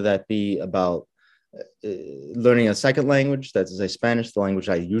me, whether that be about learning a second language, that is Spanish, the language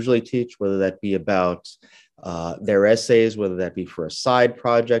I usually teach, whether that be about their essays, whether that be for a side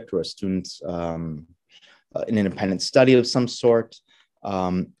project or a student's an independent study of some sort.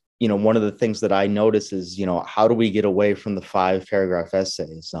 One of the things that I notice is, how do we get away from the 5-paragraph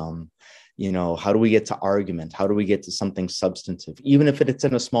essays? How do we get to argument? How do we get to something substantive? Even if it's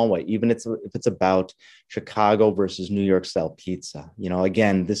in a small way, even if it's about Chicago versus New York style pizza.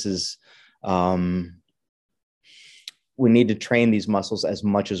 Again, this is, we need to train these muscles as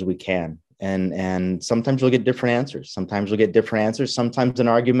much as we can. And sometimes you'll get different answers. Sometimes an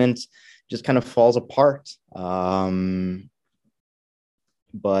argument just kind of falls apart.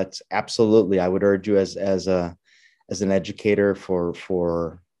 But absolutely, I would urge you as an educator for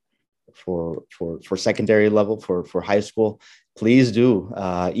secondary level, for high school, please do,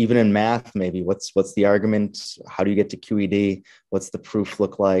 even in math, maybe what's the argument? How do you get to QED? What's the proof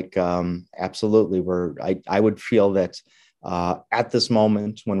look like? Absolutely. I would feel that at this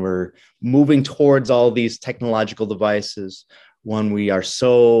moment, when we're moving towards all these technological devices, when we are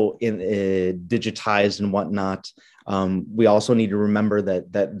so digitized and whatnot, we also need to remember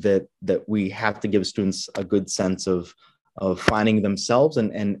that we have to give students a good sense of finding themselves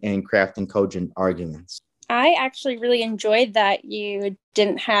and crafting cogent arguments. I actually really enjoyed that you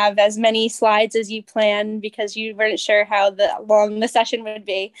didn't have as many slides as you planned because you weren't sure how long the session would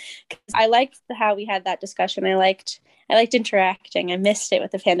be. I liked how we had that discussion. I liked interacting. I missed it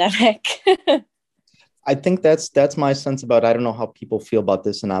with the pandemic. I think that's my sense about, I don't know how people feel about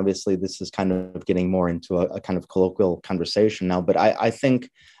this. And obviously this is kind of getting more into a kind of colloquial conversation now, but I think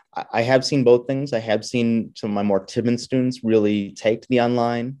I have seen both things. I have seen some of my more timid students really take to the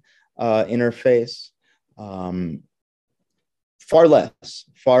online interface.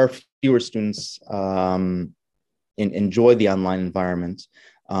 Far fewer students enjoy the online environment.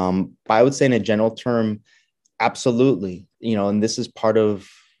 But I would say in a general term, absolutely, and this is part of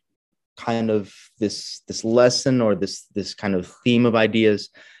kind of this lesson or this kind of theme of ideas.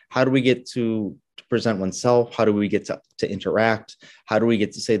 How do we get to present oneself? How do we get to interact? How do we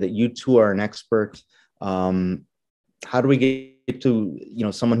get to say that you too are an expert? How do we get to,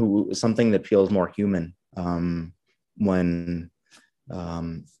 something that feels more human when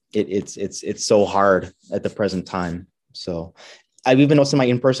it's so hard at the present time? So I've even noticed in my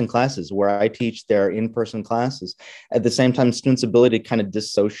in-person classes where I teach their in-person classes, at the same time, students' ability to kind of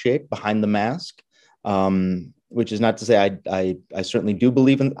dissociate behind the mask, which is not to say I certainly do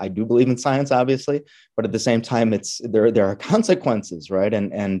believe in science, obviously, but at the same time, there are consequences, right?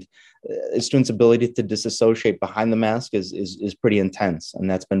 And students' ability to disassociate behind the mask is pretty intense, and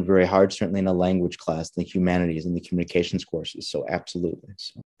that's been very hard, certainly in a language class, the humanities and the communications courses. So absolutely.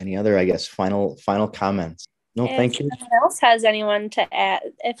 So any other, I guess, final comments? No, thank you. If no one else has anything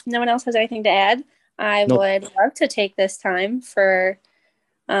to add, I would love to take this time for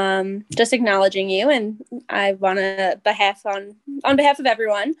just acknowledging you, and I want to, on behalf of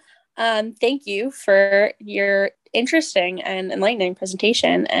everyone, thank you for your interesting and enlightening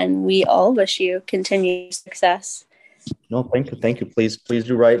presentation, and we all wish you continued success. No, thank you. Please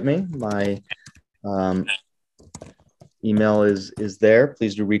do write me. My email is there.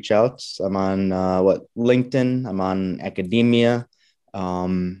 Please do reach out. I'm on LinkedIn. I'm on academia.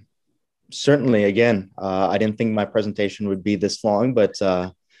 Certainly, again, I didn't think my presentation would be this long, but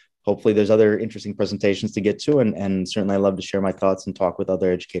hopefully there's other interesting presentations to get to, and certainly I love to share my thoughts and talk with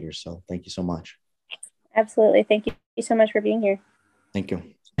other educators. So thank you so much. Absolutely. Thank you so much for being here. Thank you.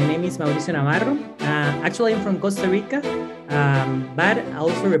 My name is Mauricio Navarro. Actually, I'm from Costa Rica, but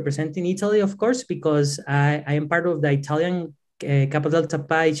also representing Italy, of course, because I am part of the Italian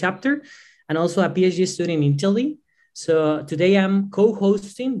KDP chapter and also a PhD student in Italy. So today I'm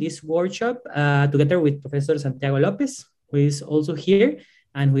co-hosting this workshop together with Professor Santiago Lopez, who is also here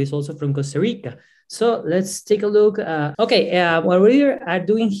and who is also from Costa Rica. So let's take a look. What we are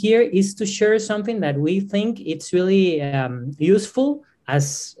doing here is to share something that we think it's really useful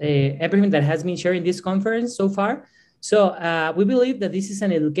as everything that has been shared in this conference so far. So we believe that this is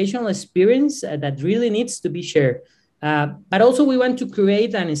an educational experience that really needs to be shared. But also we want to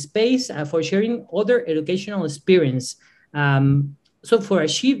create a space for sharing other educational experience. So for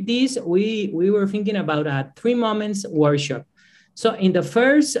achieve this, we were thinking about a 3 moments workshop. So in the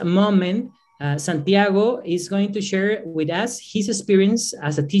first moment, Santiago is going to share with us his experience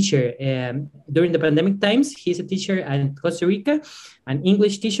as a teacher. During the pandemic times, he's a teacher at Costa Rica, an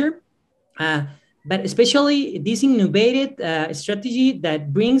English teacher, but especially this innovative strategy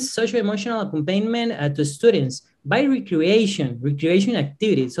that brings social-emotional accompaniment to students by recreation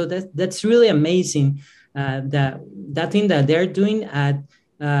activities. So that's really amazing, that thing that they're doing at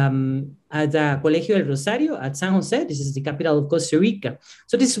at the Colegio del Rosario at San Jose. This is the capital of Costa Rica.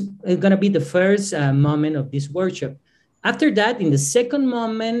 So this is going to be the first moment of this workshop. After that, in the second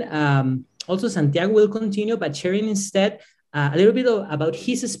moment, also Santiago will continue, but sharing instead a little bit about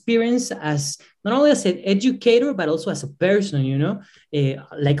his experience as not only as an educator, but also as a person, you know,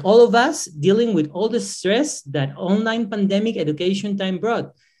 like all of us dealing with all the stress that online pandemic education time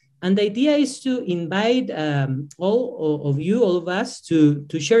brought. And the idea is to invite all of you, all of us, to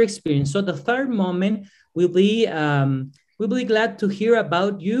share experience. So the third moment we'll be glad to hear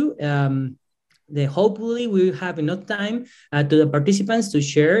about you. Hopefully we have enough time to the participants to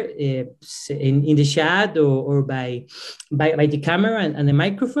share in the chat or by the camera and the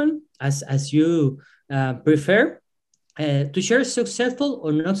microphone as you prefer to share successful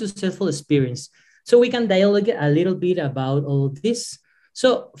or not successful experience. So we can dialogue a little bit about all of this.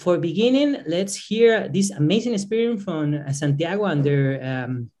 So for beginning, let's hear this amazing experience from Santiago and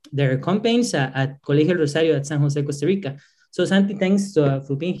their campaigns at Colegio Rosario at San Jose, Costa Rica. So Santi, thanks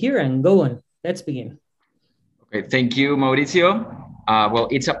for being here, and go on. Let's begin. Okay, thank you, Mauricio. Well,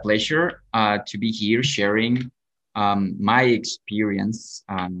 it's a pleasure to be here sharing my experience,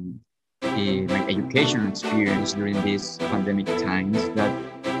 my educational experience during these pandemic times that,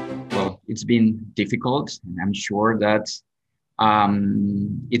 well, it's been difficult, and I'm sure that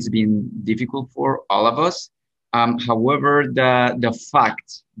it's been difficult for all of us. However, the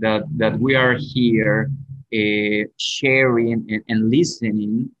fact that we are here sharing and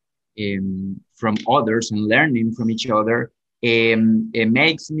listening from others and learning from each other, it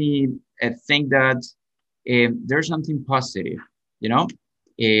makes me think that there's something positive, you know.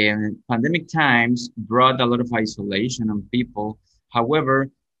 Pandemic times brought a lot of isolation on people.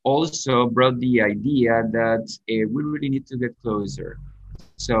 However, also brought the idea that we really need to get closer.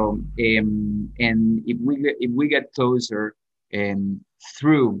 So, and if we get closer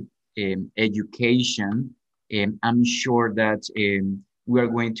through education, I'm sure that we are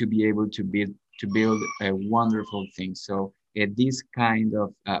going to be able to build a wonderful thing. So these kind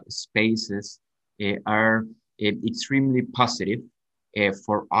of spaces are extremely positive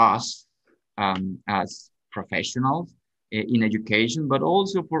for us as professionals in education, but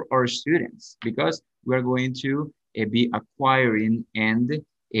also for our students, because we are going to be acquiring and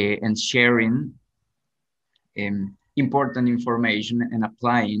sharing important information and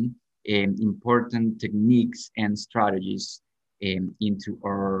applying important techniques and strategies into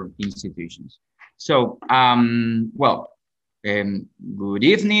our institutions. So, good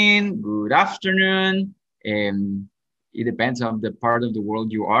evening, good afternoon. It depends on the part of the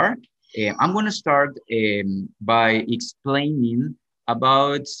world you are. I'm going to start by explaining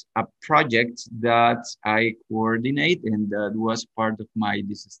about a project that I coordinate and that was part of my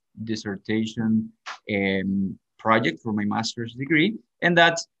dissertation project for my master's degree. And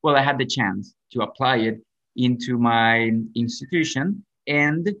that's, well, I had the chance to apply it into my institution,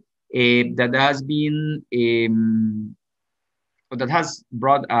 and that has been, that has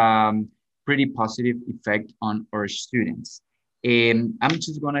brought pretty positive effect on our students. I'm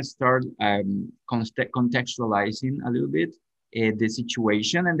just going to start contextualizing a little bit the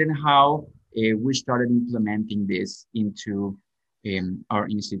situation, and then how we started implementing this into our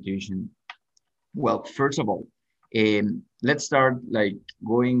institution. Well, first of all, let's start like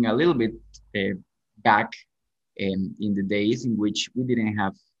going a little bit back in the days in which we didn't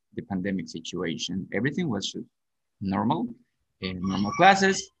have the pandemic situation. Everything was normal, normal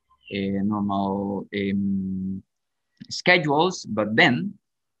classes, normal schedules, but then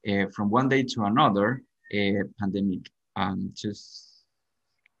from one day to another, pandemic just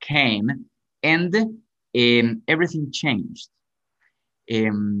came, and everything changed.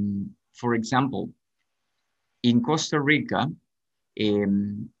 For example, in Costa Rica,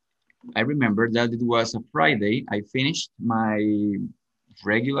 I remember that it was a Friday. I finished my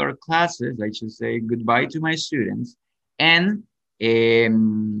regular classes. I should say goodbye to my students, and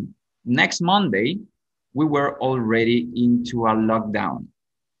next Monday, we were already into a lockdown.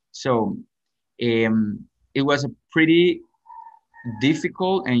 So it was a pretty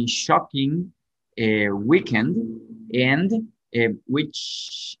difficult and shocking weekend, and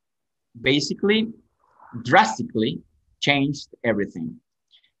which basically drastically changed everything.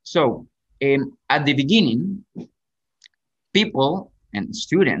 So at the beginning, people and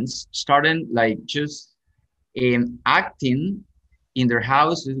students started like just acting in their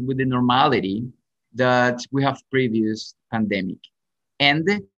houses with the normality that we have previous pandemic.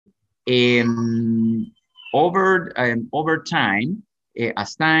 And over time,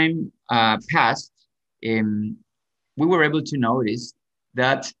 as time passed, we were able to notice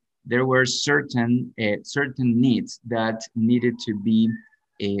that there were certain needs that needed to be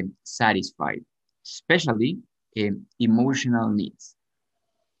satisfied, especially emotional needs.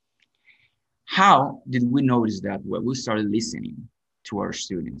 How did we notice that? Well, we started listening to our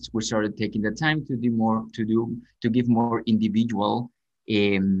students. We started taking the time to do more, to give more individual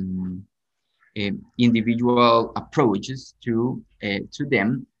individual approaches to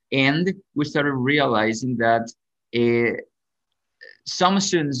them, and we started realizing that some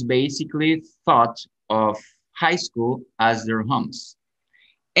students basically thought of high school as their homes,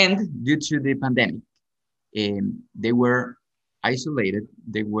 and due to the pandemic, they were isolated,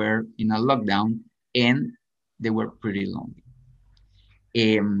 they were in a lockdown, and they were pretty lonely.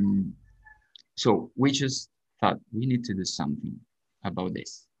 So we just thought we need to do something about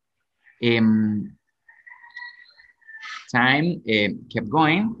this. Time kept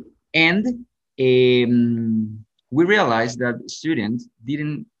going, and we realized that students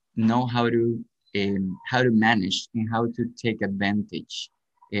didn't know how to manage and how to take advantage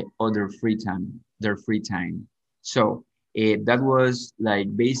of their free time. So that was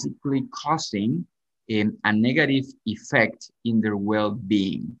like basically causing a negative effect in their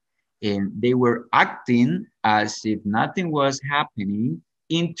well-being, and they were acting as if nothing was happening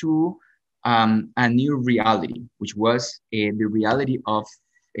into a new reality, which was the reality of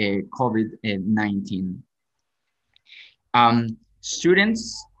COVID-19.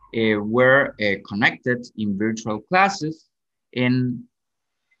 Students were connected in virtual classes, and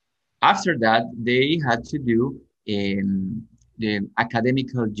after that, they had to do the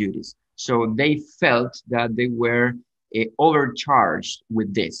academical duties. So they felt that they were overcharged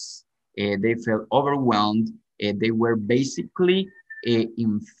with this. They felt overwhelmed. They were basically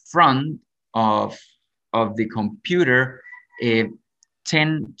in front of the computer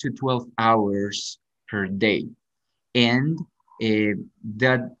 10 to 12 hours per day. And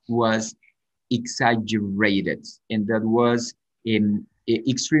that was exaggerated, and that was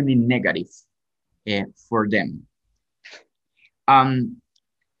extremely negative for them.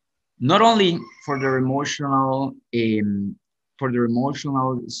 Not only for their emotional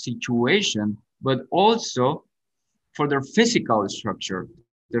situation, but also for their physical structure,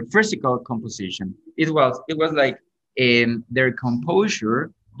 their physical composition. It was like their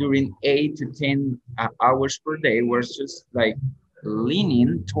composure during 8 to 10 hours per day was just like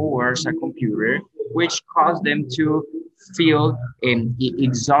leaning towards a computer, which caused them to feel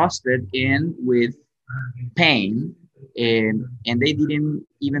exhausted and with pain, and they didn't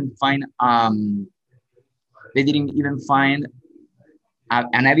even find an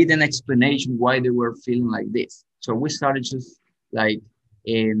evident explanation why they were feeling like this. So we started just like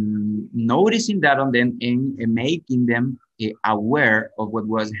noticing that on them and making them aware of what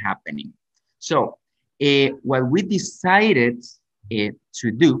was happening. So what we decided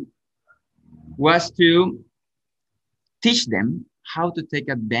to do was to teach them how to take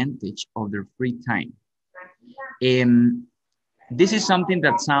advantage of their free time. This is something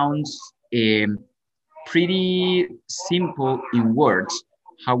that sounds pretty simple in words.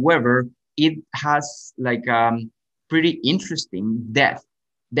 However, it has like pretty interesting depth.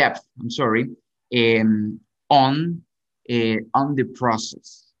 I'm sorry, on the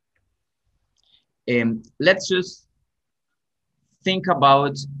process. Let's just think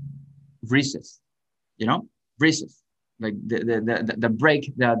about recess. Recess, like the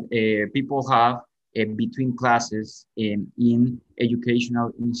break that people have between classes in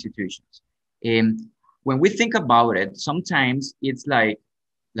educational institutions. When we think about it, sometimes it's like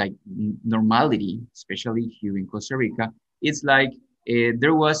normality, especially here in Costa Rica. It's like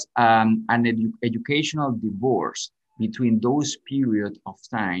there was an educational divorce between those period of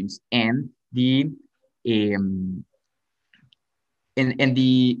times and the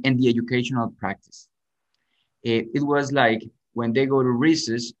educational practice. It was like when they go to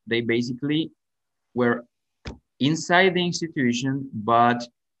recess, they basically were inside the institution, but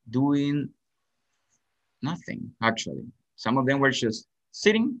doing nothing, actually. Some of them were just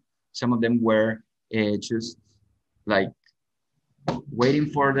sitting. Some of them were just like waiting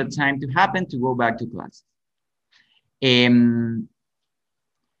for the time to happen to go back to class.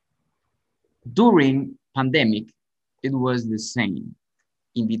 During pandemic, it was the same.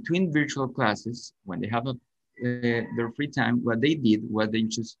 In between virtual classes, when they have their free time, what they did was they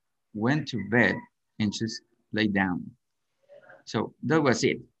just went to bed and just lay down. So that was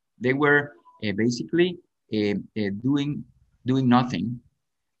it. They were basically doing nothing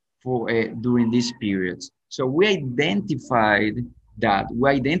for during these periods. So we identified that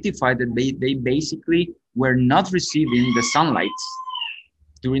they basically were not receiving the sunlight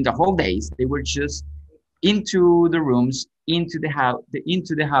during the whole days. They were just into the rooms, into the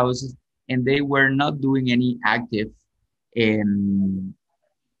houses, and they were not doing any active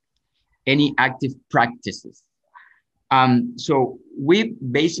any active practices. So we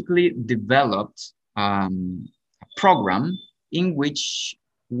basically developed a program in which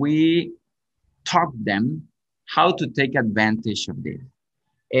we taught them how to take advantage of this.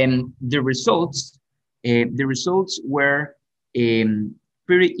 And the results were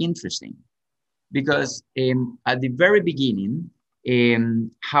pretty interesting, because at the very beginning,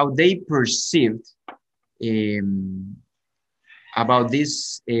 how they perceived about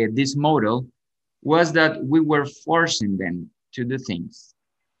this model was that we were forcing them to do things.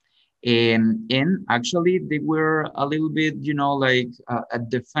 And actually they were a little bit, you know, like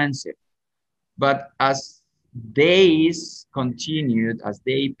defensive. But as days continued, as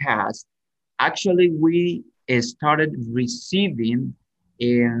they passed, actually we started receiving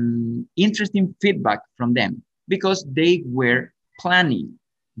interesting feedback from them, because they were planning.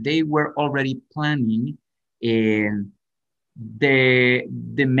 They were already planning the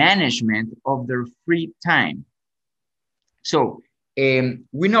management of their free time. So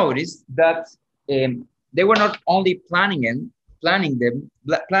we noticed that they were not only planning it, I'm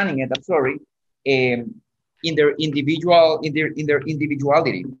sorry, in their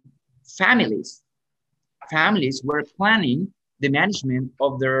individuality. Families were planning the management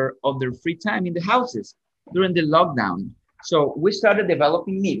of their free time in the houses during the lockdown. So we started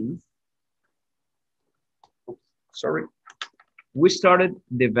developing meetings. Sorry. We started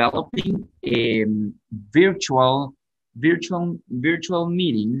developing virtual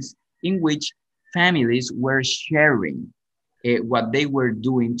meetings in which families were sharing what they were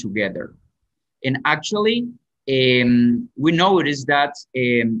doing together. And actually, we noticed that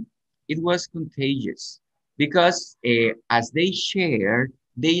it was contagious, because as they shared,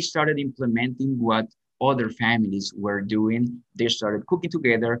 they started implementing what other families were doing. They started cooking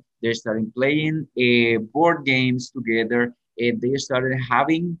together. They started playing board games together. They started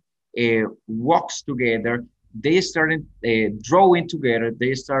having walks together. They started drawing together.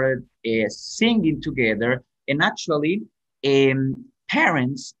 They started singing together. And actually,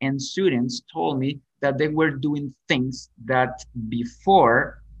 parents and students told me that they were doing things that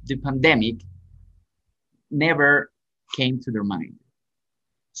before the pandemic never came to their mind.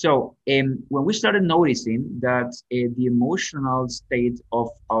 So when we started noticing that the emotional state of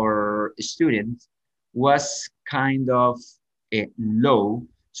our students was kind of low,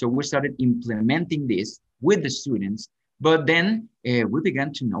 so we started implementing this with the students. But then we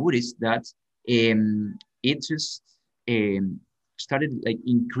began to notice that it just started like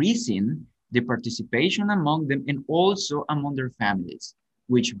increasing the participation among them and also among their families,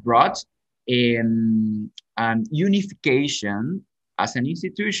 which brought unification as an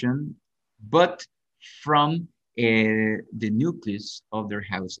institution, but from the nucleus of their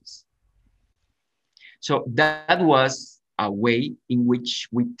houses. So that was a way in which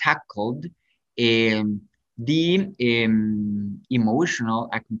we tackled the emotional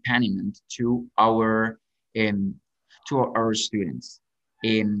accompaniment to our students.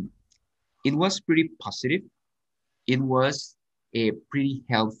 It was pretty positive. It was pretty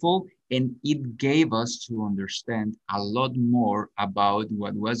helpful, and it gave us to understand a lot more about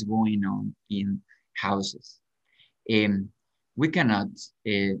what was going on in houses. We cannot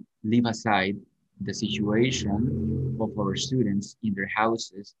leave aside the situation of our students in their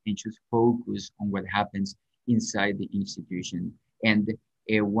houses and just focus on what happens inside the institution. And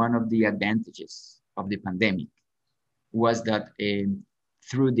one of the advantages of the pandemic was that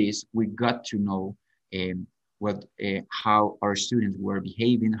through this, we got to know how our students were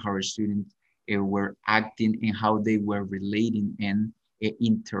behaving, how our students were acting, and how they were relating and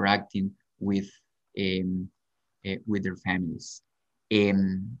interacting with their families.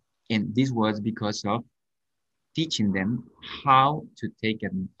 And this was because of teaching them how to take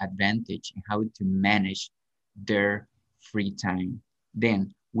advantage and how to manage their free time.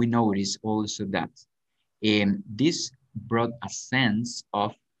 Then we noticed also that this brought a sense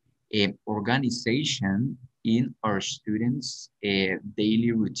of organization in our students'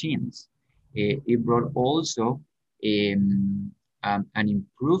 daily routines. It brought also an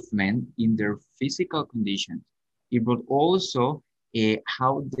improvement in their physical conditions. It brought also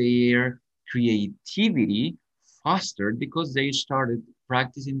how their creativity fostered, because they started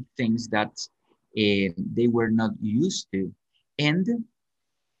practicing things that they were not used to. And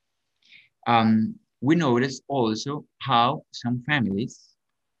we noticed also how some families,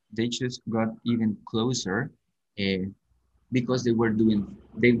 they just got even closer because they were doing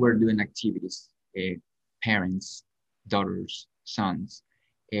activities, parents, daughters, sons.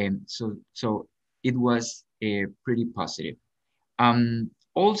 And so it was pretty positive.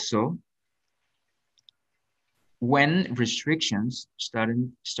 Also, when restrictions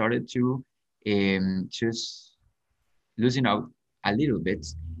started to just losing out a little bit,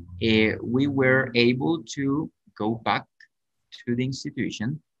 we were able to go back to the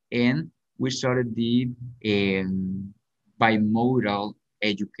institution, and we started the bimodal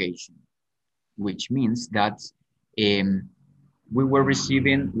education, which means that we were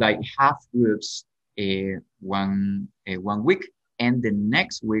receiving like half groups one week, and the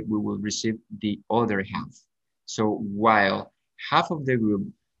next week we will receive the other half. So while half of the group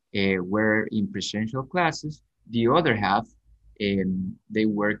were in presential classes, the other half they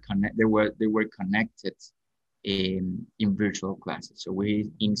were connected in virtual classes. So we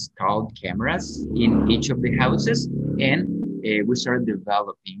installed cameras in each of the houses, and we started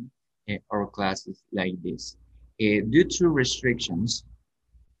developing our classes like this. Due to restrictions,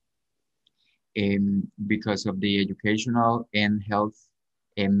 because of the educational and health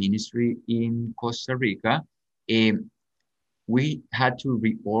ministry in Costa Rica, we had to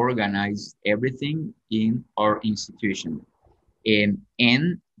reorganize everything in our institution.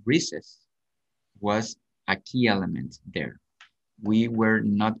 And recess was a key element there. We were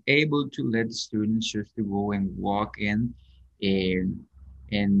not able to let students just to go and walk in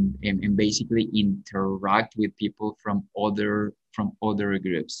and basically interact with people from other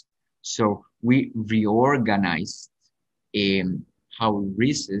groups. So we reorganized how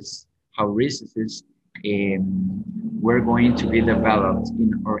recesses were going to be developed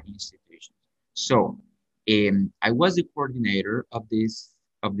in our institution. So I was the coordinator of this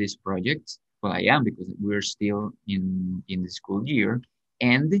project. Well, I am, because we're still in the school year,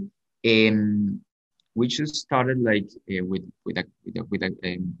 and we just started like with a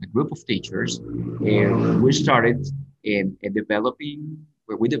group of teachers. We started developing.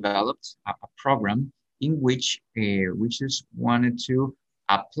 We developed a program in which we just wanted to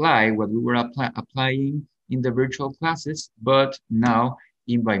apply what we were applying in the virtual classes, but now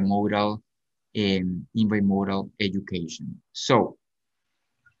in bimodal education. So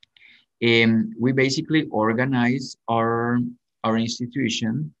we basically organize our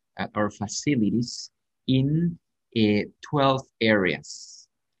institution, our facilities in 12 areas,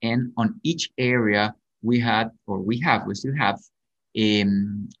 and on each area we still have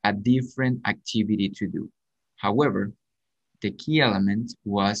a different activity to do. However, the key element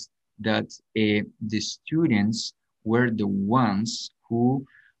was that the students were the ones who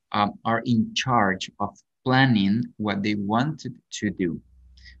are in charge of planning what they wanted to do.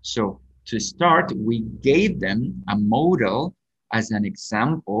 So to start, we gave them a model as an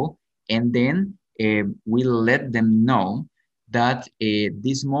example, and then we let them know that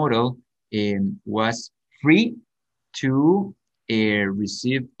this model was free to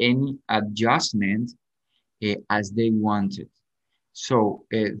receive any adjustment as they wanted. So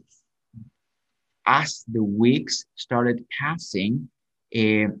as the weeks started passing,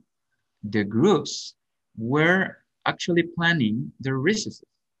 the groups were actually planning their recesses,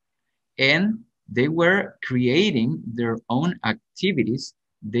 and they were creating their own activities.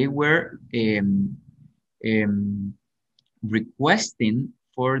 They were requesting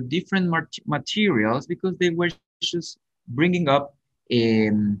for different materials, because they were just bringing up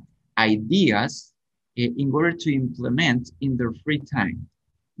ideas in order to implement in their free time.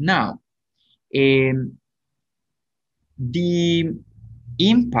 Now, the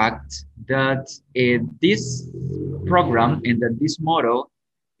impact that this program and that this model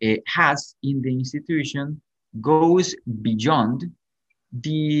has in the institution goes beyond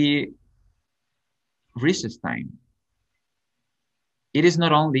the recess time. It is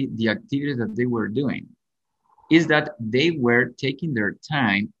not only the activities that they were doing, is that they were taking their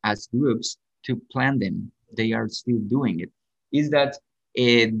time as groups to plan them. They are still doing it. Is that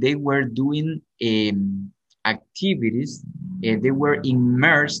they were doing activities, they were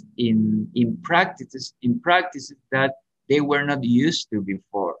immersed in practices that they were not used to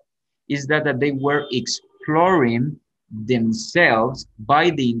before. Is that they were exploring themselves by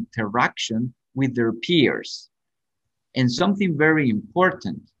the interaction with their peers. And something very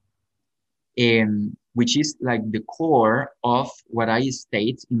important, which is like the core of what I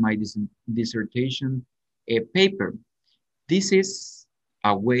state in my dissertation paper. This is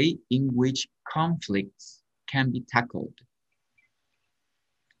a way in which conflicts can be tackled.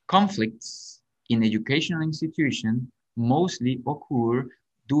 Conflicts in educational institutions mostly occur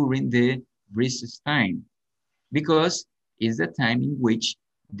during the recess time, because it's the time in which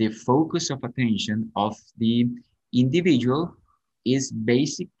the focus of attention of the individual is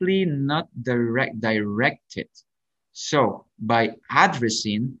basically not directed. So by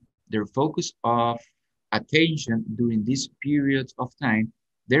addressing their focus of attention during this period of time,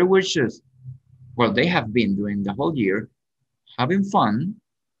 they were just well, they have been doing the whole year, having fun,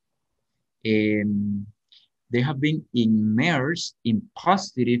 they have been immersed in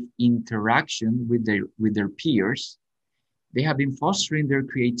positive interaction with their peers. They have been fostering their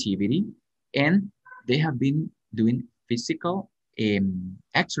creativity, and they have been doing physical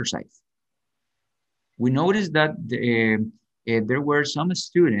exercise. We noticed that there were some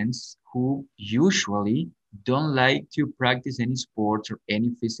students who usually don't like to practice any sports or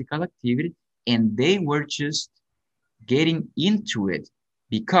any physical activity, and they were just getting into it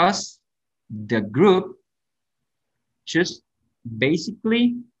because the group just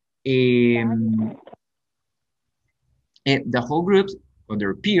basically the whole group or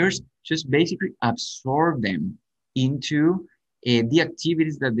their peers just basically absorb them into the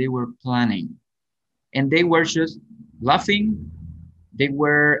activities that they were planning, and they were just laughing, they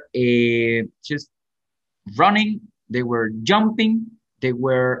were just running, they were jumping, they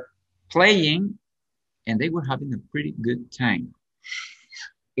were playing, and they were having a pretty good time.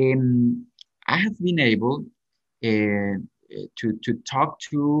 I have been able to talk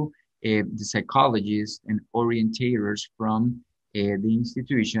to the psychologists and orientators from the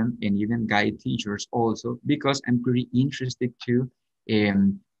institution, and even guide teachers also, because I'm pretty interested to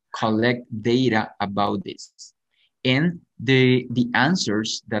collect data about this. And the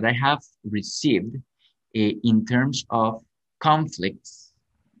answers that I have received in terms of conflicts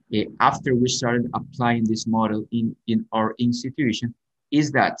after we started applying this model in our institution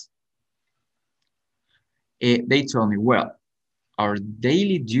is that they told me, well, our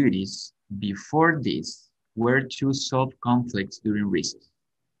daily duties before this were to solve conflicts during recess.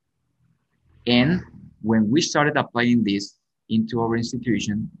 And when we started applying this into our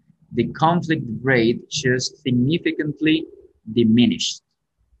institution, the conflict rate just significantly diminished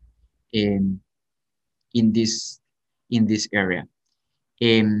in this area.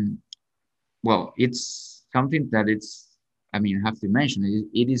 Well, it's something that I have to mention,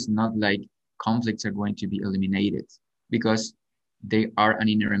 it is not like conflicts are going to be eliminated, because they are an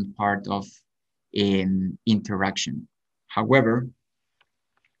inherent part of interaction. However,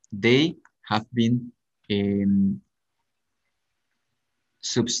 they have been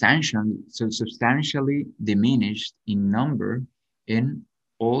substantially diminished in number and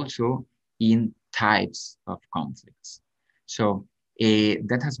also in types of conflicts. So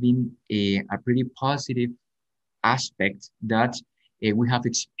that has been a pretty positive aspect that we have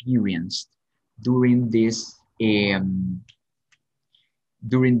experienced during this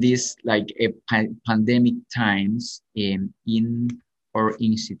pandemic times in our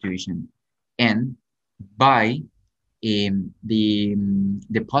institution. And by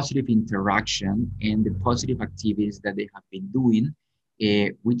the positive interaction and the positive activities that they have been doing,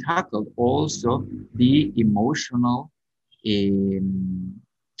 we tackled also the emotional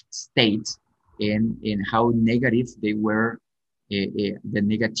state and how negative they were, the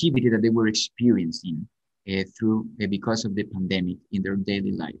negativity that they were experiencing because of the pandemic in their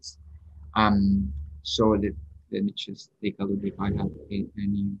daily lives. So let me just take a look if I have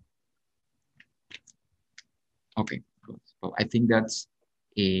any. Okay, good. So I think that's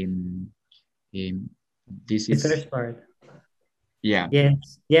this is the first part. Yeah.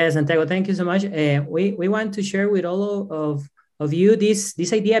 Yes, Santiago, thank you so much. We want to share with all of you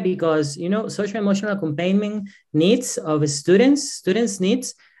this idea, because social emotional accompaniment needs of students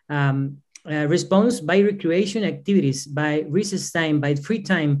needs response by recreation activities, by recess time, by free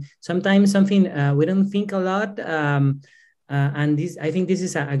time. Sometimes something we don't think a lot, and I think this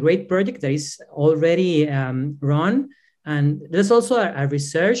is a great project that is already run. And there's also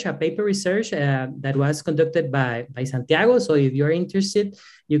a paper research that was conducted by Santiago. So if you're interested,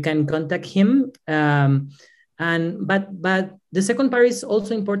 you can contact him. But the second part is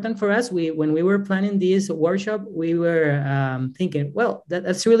also important for us. When we were planning this workshop, we were thinking, well,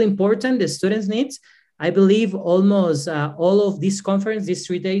 that's really important, the students' needs. I believe almost all of this conference, these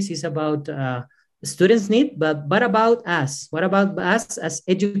 3 days, is about students' need, but what about us? What about us as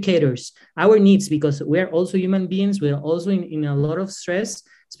educators? Our needs, because we're also human beings. We're also in a lot of stress,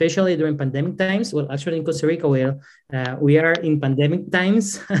 especially during pandemic times. Well, actually in Costa Rica, we are in pandemic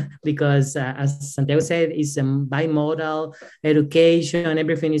times because as Santiago said, it's bimodal education,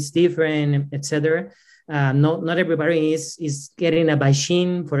 everything is different, etc. Not everybody is getting a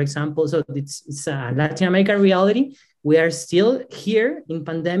vaccine, for example. So it's a Latin American reality. We are still here in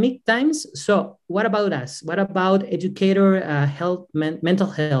pandemic times. So what about us? What about educator health,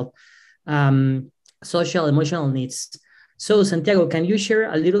 mental health, social, emotional needs? So Santiago, can you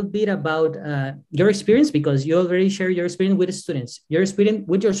share a little bit about your experience? Because you already shared your experience with students, your experience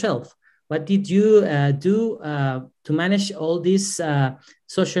with yourself. What did you do to manage all these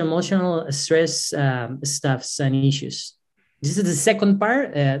social emotional stress stuffs and issues. This is the second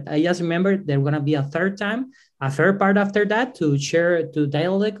part. I just remember there's gonna be a third part after that to share, to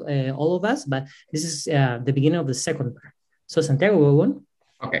dialogue all of us, but this is the beginning of the second part. So Santiago, go on.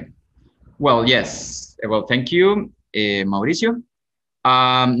 Okay. Well, yes. Well, thank you, Mauricio.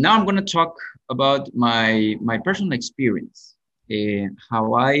 Now I'm going to talk about my personal experience,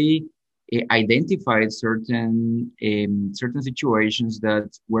 how I identified certain situations that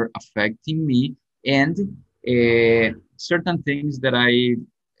were affecting me, and certain things that I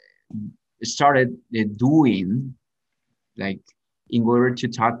started doing, like in order to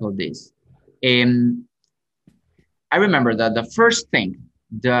tackle this. And I remember that the first thing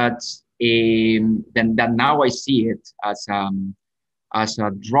that that now I see it as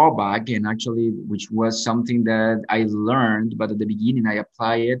a drawback, and actually, which was something that I learned, but at the beginning I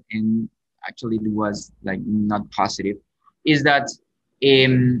applied it, and actually it was like not positive, is that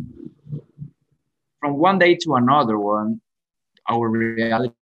from one day to another one, our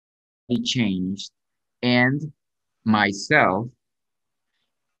reality changed, and myself,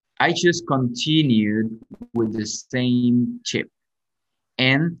 I just continued with the same chip.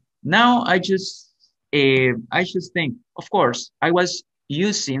 And now I just think, of course, I was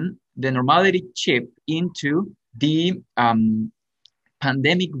using the normality chip into the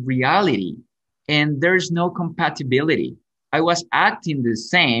pandemic reality, and there's no compatibility. I was acting the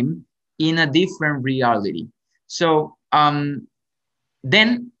same in a different reality. So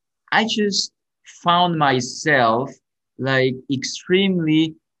then I just found myself like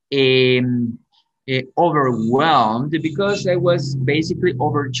extremely overwhelmed, because I was basically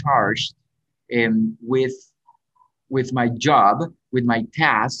overcharged with my job, with my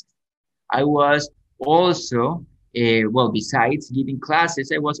task. I was also, well, besides giving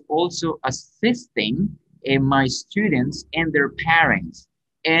classes, I was also assisting my students and their parents,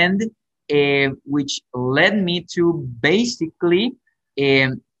 and which led me to basically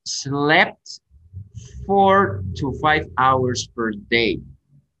slept 4 to 5 hours per day.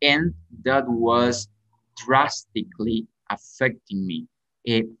 And that was drastically affecting me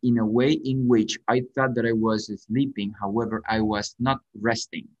in a way in which I thought that I was sleeping. However, I was not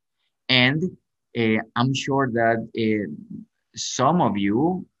resting. And I'm sure that some of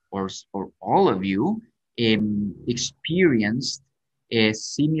you or all of you experienced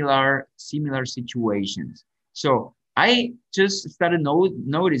similar situations. So I just started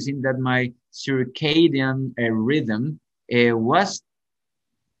noticing that my circadian rhythm was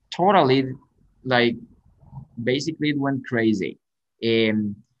totally, like, basically it went crazy.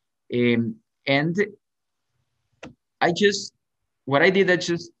 And I just, what I did, I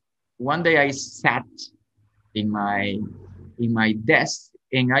just, one day I sat in my desk,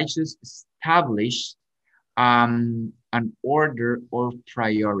 and I just established an order of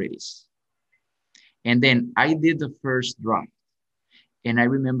priorities. And then I did the first draft. And I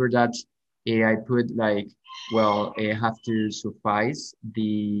remember that I put like, well, I have to suffice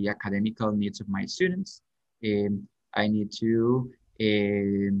the academical needs of my students. I need to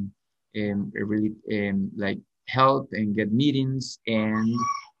really like help and get meetings, and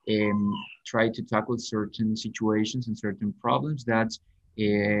try to tackle certain situations and certain problems that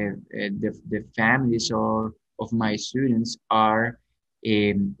the families of my students are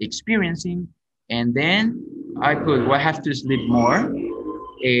experiencing. And then I put, well, I have to sleep more.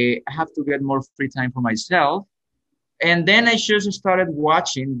 I have to get more free time for myself. And then I just started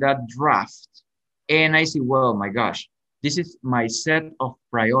watching that draft, and I see, well, my gosh, this is my set of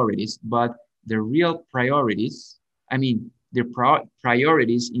priorities, but the real priorities, I mean, the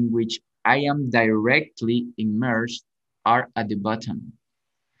priorities in which I am directly immersed are at the bottom.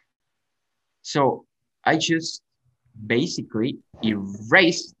 So I just basically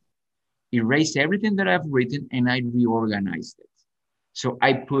erased everything that I've written, and I reorganized it. So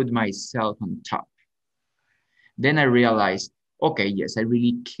I put myself on top. Then I realized, okay, yes, I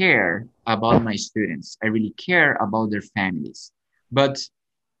really care about my students. I really care about their families. But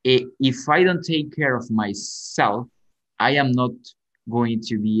if I don't take care of myself, I am not going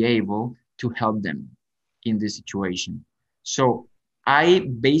to be able to help them in this situation. So I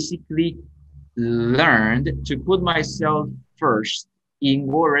basically learned to put myself first in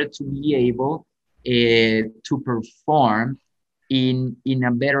order to be able to perform in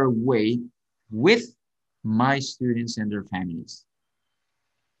a better way with my students and their families.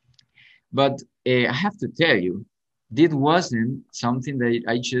 But I have to tell you, this wasn't something that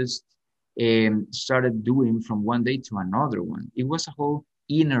I just started doing from one day to another one. It was a whole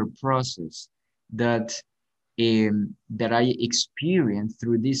inner process that that I experienced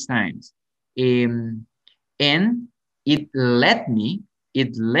through these times. And it led me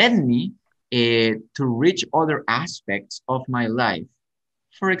it led me to reach other aspects of my life.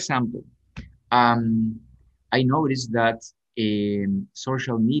 For example, I noticed that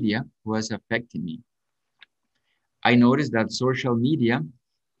social media was affecting me. I noticed that social media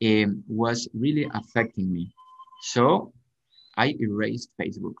was really affecting me. So I erased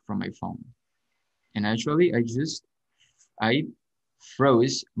Facebook from my phone. And actually, I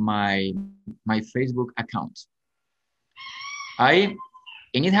froze my Facebook account. And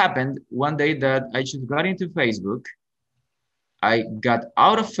it happened one day that I just got into Facebook. I got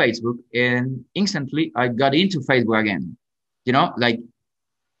out of Facebook and instantly I got into Facebook again. You know, like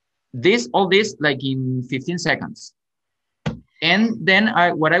all this like in 15 seconds. And then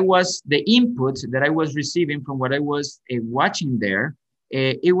the input that I was receiving from what I was watching there,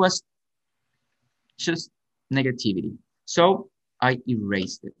 it was just negativity. So I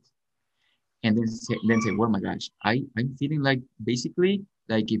erased it. And then say, oh my gosh, I'm feeling like basically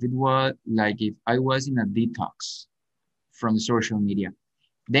like if I was in a detox from social media.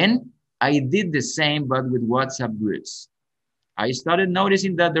 Then I did the same, but with WhatsApp groups. I started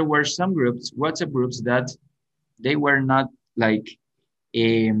noticing that there were some groups, WhatsApp groups, that they were not like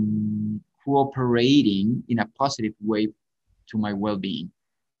cooperating in a positive way to my well-being.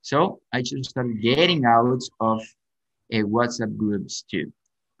 So I just started getting out of WhatsApp groups too.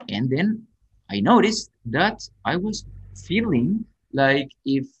 And then I noticed that I was feeling like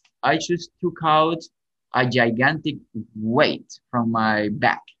if I just took out a gigantic weight from my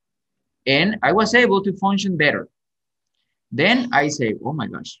back and I was able to function better. Then I say, oh my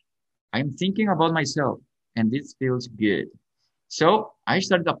gosh, I'm thinking about myself and this feels good. So I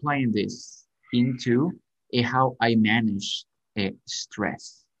started applying this into how I manage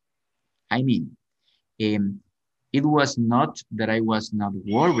stress. I mean, it was not that I was not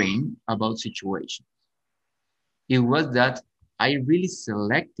worrying about situations. It was that I really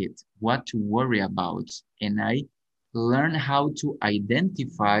selected what to worry about, and I learned how to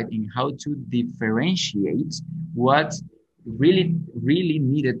identify and how to differentiate what really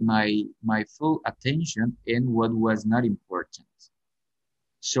needed my full attention and what was not important.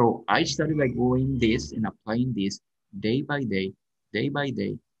 So I started like going this and applying this day by day,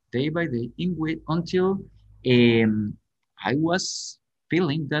 until I was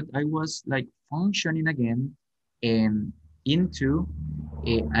feeling that I was like functioning again into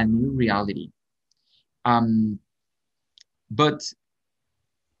a new reality. But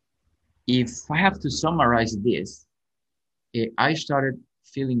if I have to summarize this, I started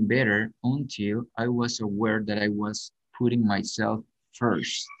feeling better until I was aware that I was putting myself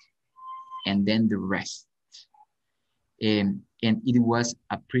first and then the rest. And it was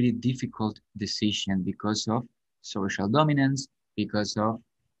a pretty difficult decision because of social dominance, because of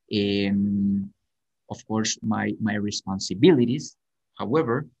course, my responsibilities.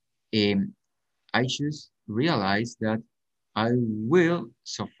 However, I just realized that I will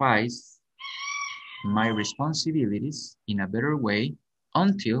suffice my responsibilities in a better way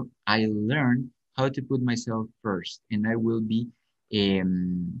until I learn how to put myself first, and I will be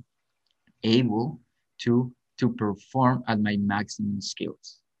able to perform at my maximum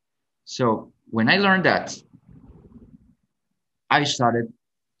skills. So when I learned that, I started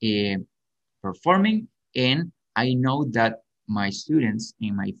performing, and I know that my students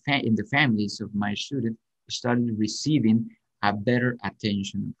in the families of my students started receiving a better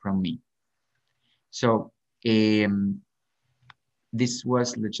attention from me. So this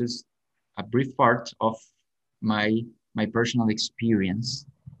was just a brief part of my personal experience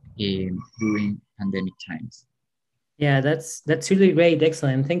during pandemic times. Yeah, that's really great.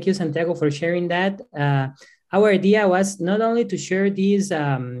 Excellent. Thank you, Santiago, for sharing that. Our idea was not only to share this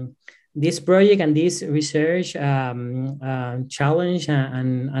project and this research challenge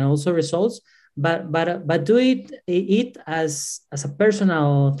and also results, but do it as a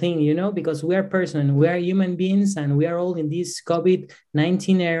personal thing, you know, because we are human beings, and we are all in this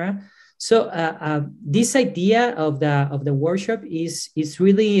COVID-19 era. So this idea of the workshop is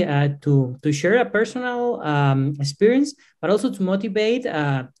really to share a personal experience, but also to motivate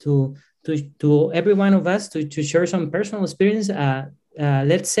to every one of us to share some personal experience.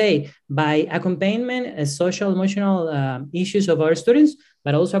 Let's say by accompaniment, social emotional issues of our students,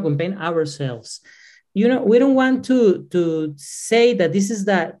 but also accompany ourselves. You know, we don't want to say that this is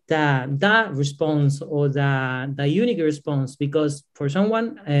the response or the unique response, because for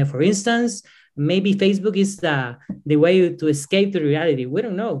someone, for instance, maybe Facebook is the way to escape the reality. We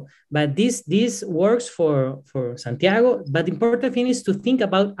don't know, but this works for Santiago. But the important thing is to think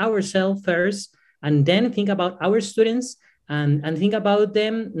about ourselves first, and then think about our students, and think about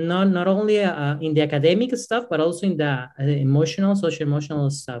them not only in the academic stuff, but also in the emotional, social emotional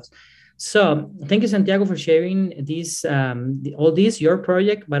stuff. So thank you, Santiago, for sharing this, all this, your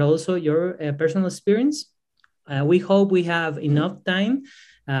project, but also your personal experience. We hope we have enough time.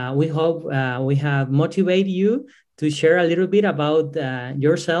 We hope we have motivated you to share a little bit about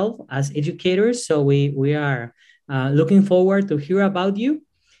yourself as educators. So we are looking forward to hear about you.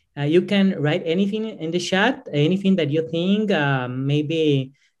 You can write anything in the chat, anything that you think,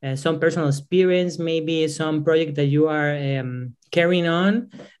 maybe some personal experience, maybe some project that you are carrying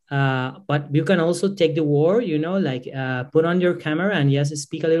on. But you can also take the word, you know, like put on your camera and just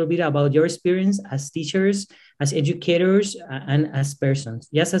speak a little bit about your experience as teachers, as educators, and as persons,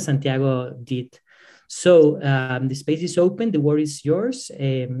 just as Santiago did. So the space is open, the word is yours.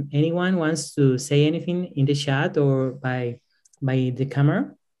 Anyone wants to say anything in the chat or by the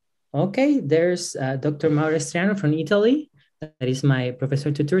camera? Okay, there's Dr. Mauricio from Italy. That is my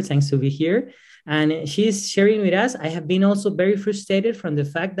professor tutor. Thanks to be here. And she's sharing with us, I have been also very frustrated from the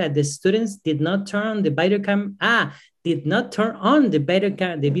fact that the students did not turn on the video camera. Did not turn on the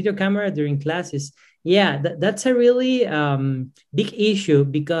video camera during classes. Yeah, that's a really big issue,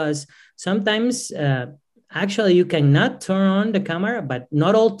 because sometimes actually you cannot turn on the camera, but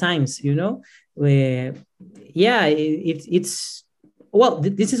not all times, you know. Yeah, it's well,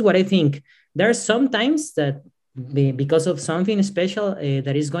 this is what I think. There are some times that because of something special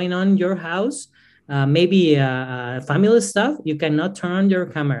that is going on in your house, maybe family stuff, you cannot turn on your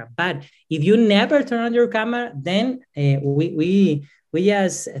camera. But if you never turn on your camera, then we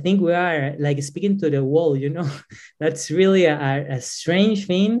just think we are like speaking to the wall, you know. That's really a strange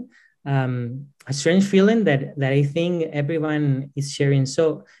thing, a strange feeling that I think everyone is sharing.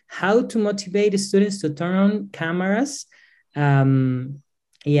 So how to motivate the students to turn on cameras?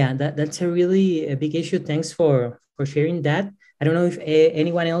 Yeah, that's a really big issue. Thanks for sharing that. I don't know if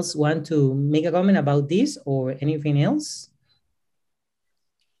anyone else want to make a comment about this or anything else.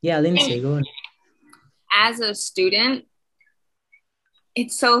 Yeah, Lindsay, go on. As a student,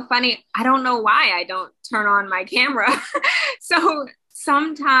 it's so funny. I don't know why I don't turn on my camera. So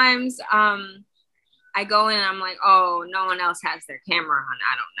sometimes I go in and I'm like, oh, no one else has their camera on.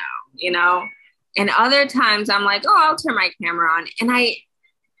 I don't know, you know? And other times I'm like, oh, I'll turn my camera on. And I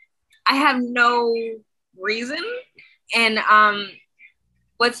have no reason. And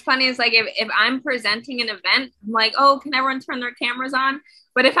what's funny is like if I'm presenting an event, I'm like, oh, can everyone turn their cameras on?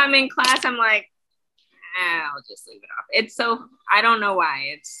 But if I'm in class, I'm like, I'll just leave it off. It's so, I don't know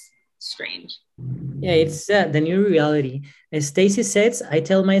why. It's strange. Yeah, it's the new reality. As Stacy says, I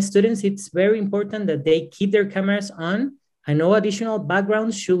tell my students it's very important that they keep their cameras on and no additional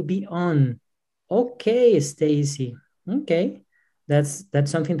backgrounds should be on. Okay, Stacy. Okay, that's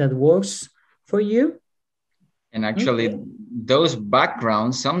something that works for you. And actually, those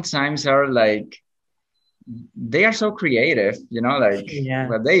backgrounds sometimes are like, they are so creative, you know, like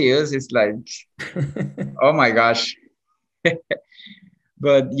what they use is like, oh my gosh.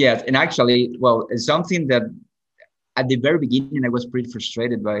 But yes, and actually, well, it's something that at the very beginning, I was pretty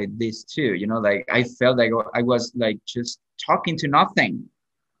frustrated by this too, you know, like I felt like I was like just talking to nothing.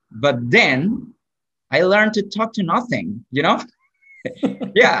 But then I learned to talk to nothing, you know?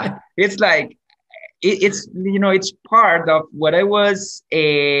 Yeah, it's like, it's, you know, it's part of what I was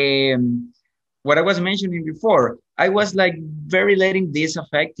mentioning before. I was like very letting this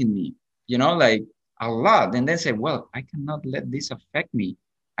affecting me, you know, like a lot. And then say, well, I cannot let this affect me.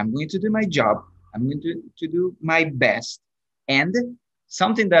 I'm going to do my job. I'm going to do my best. And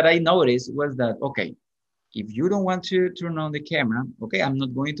something that I noticed was that, okay, if you don't want to turn on the camera, okay, I'm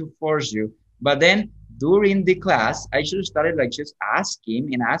not going to force you. But then during the class, I just started like just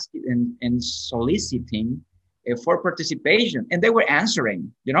asking and soliciting for participation. And they were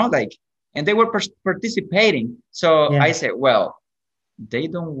answering, you know, like, and they were participating. So I said, well, they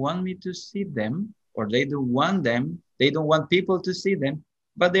don't want me to see them, or they don't want people to see them,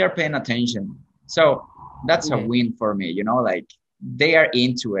 but they are paying attention. So that's a win for me, you know, like they are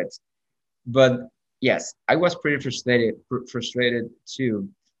into it. But yes, I was pretty frustrated too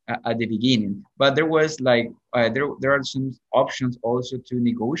at the beginning, but there was like, there are some options also to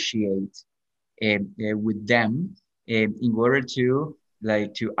negotiate with them in order to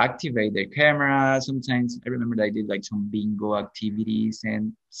like to activate their camera. Sometimes I remember that I did like some bingo activities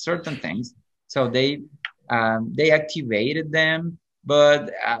and certain things. So they activated them.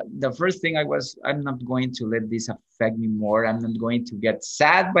 But the first thing I'm not going to let this affect me more. I'm not going to get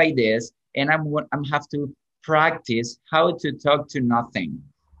sad by this. And I'm have to practice how to talk to nothing.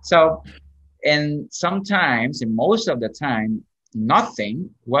 So, and sometimes, and most of the time,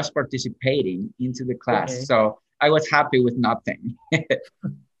 nothing was participating into the class. Okay. So I was happy with nothing.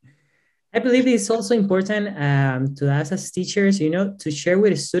 I believe it's also important to us as teachers, to share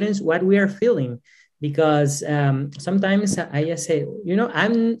with students what we are feeling, because sometimes I just say,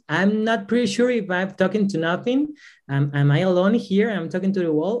 I'm not pretty sure if I'm talking to nothing. Am I alone here? I'm talking to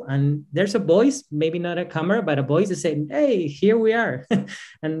the wall, and there's a voice, maybe not a camera, but a voice that saying, "Hey, here we are,"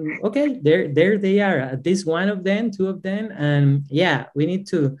 and okay, there they are. At least one of them, two of them, and yeah, we need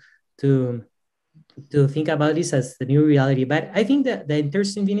to think about this as the new reality. But I think that the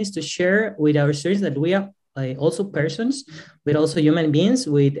interesting thing is to share with our students that we are also persons, with also human beings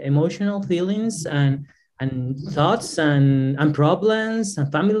with emotional feelings and thoughts and problems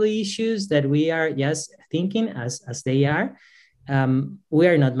and family issues that we are just thinking as they are. We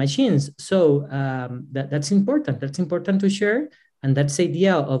are not machines. So that's important. That's important to share. And that's the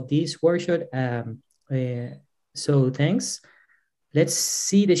idea of this workshop. So thanks. Let's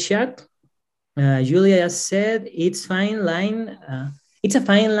see the chat. Julia said it's fine line. It's a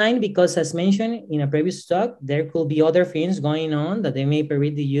fine line because, as mentioned in a previous talk, there could be other things going on that they may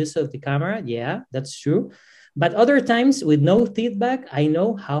permit the use of the camera. Yeah, that's true. But other times with no feedback, I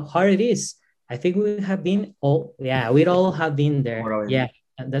know how hard it is. I think we have been all, we all have been there. Yeah,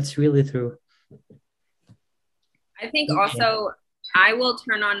 that's really true. I think also I will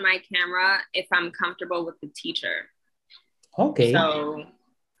turn on my camera if I'm comfortable with the teacher. Okay. So,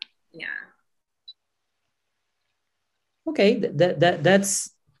 yeah. Okay,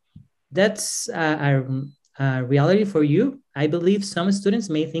 that's a reality for you. I believe some students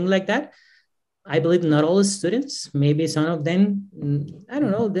may think like that. I believe not all students, maybe some of them, I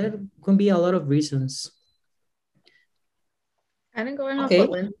don't know, there can be a lot of reasons. Kind of going off what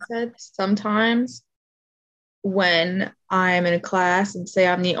Lynn said, sometimes when I'm in a class and say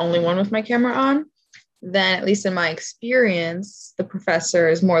I'm the only one with my camera on, then at least in my experience, the professor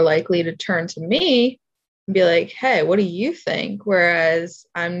is more likely to turn to me and be like, hey, what do you think? Whereas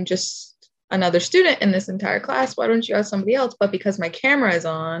I'm just another student in this entire class. Why don't you ask somebody else? But because my camera is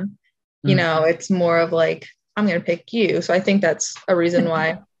on, you know, it's more of like, I'm going to pick you. So I think that's a reason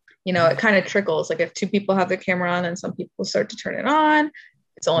why, you know, it kind of trickles. Like if two people have their camera on and some people start to turn it on,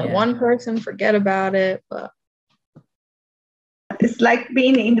 it's only one person, forget about it. But it's like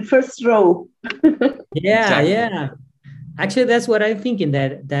being in the first row. Yeah. Actually, that's what I'm thinking,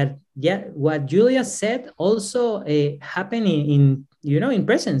 that what Julia said also happened in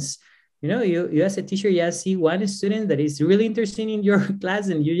presence. You know, you as a teacher, just see one student that is really interested in your class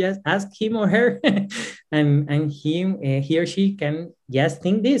and you just ask him or her and he or she can just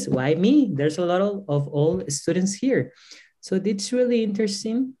think this, why me? There's a lot of all students here. So it's really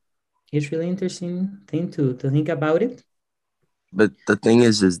interesting. It's really interesting thing to think about it. But the thing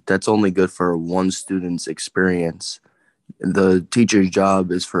is that's only good for one student's experience. The teacher's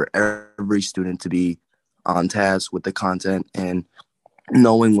job is for every student to be on task with the content and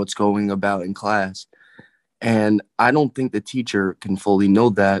knowing what's going about in class. And I don't think the teacher can fully know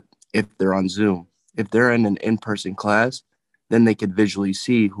that if they're on Zoom. If they're in an in-person class, then they could visually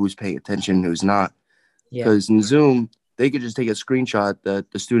see who's paying attention and who's not. Because in Zoom, they could just take a screenshot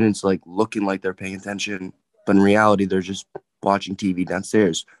that the student's like looking like they're paying attention, but in reality, they're just watching TV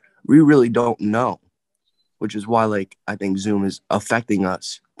downstairs. We really don't know, which is why I think Zoom is affecting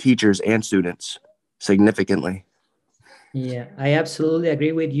us, teachers and students, significantly. Yeah, I absolutely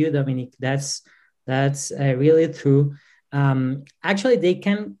agree with you, Dominic. That's really true. Actually, they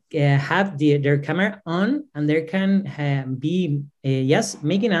can have their camera on and they can be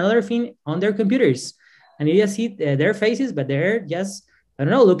making another thing on their computers, and you just see their faces, but they're just, I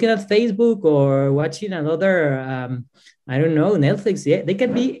don't know, looking at Facebook or watching another I don't know, Netflix. Yeah, they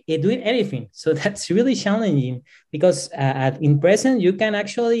can be doing anything. So that's really challenging because in present you can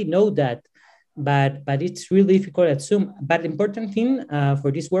actually know that. But it's really difficult at Zoom. But the important thing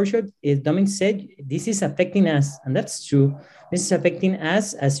for this workshop is Dominic said, this is affecting us. And that's true. This is affecting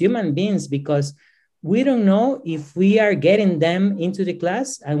us as human beings because we don't know if we are getting them into the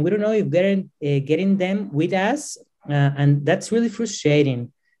class and we don't know if we're getting them with us. And that's really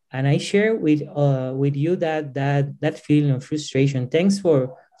frustrating. And I share with you that feeling of frustration. Thanks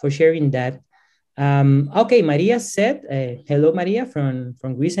for sharing that. Okay, Maria said, hello, Maria from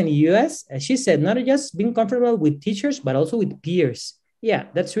Greece and the US. She said, not just being comfortable with teachers, but also with peers. Yeah,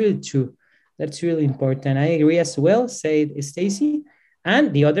 that's really true. That's really important. I agree as well, said Stacy.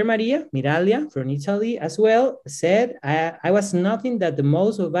 And the other Maria, Miralia from Italy as well, said, I was nothing that the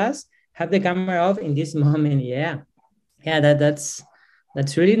most of us have the camera off in this moment. Yeah,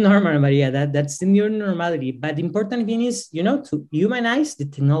 that's really normal, Maria. That's the new normality. But the important thing is, to humanize the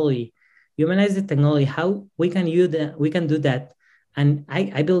technology. How we can do that. And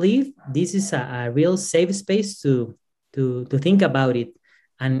I believe this is a real safe space to think about it.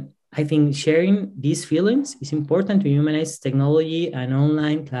 And I think sharing these feelings is important to humanize technology and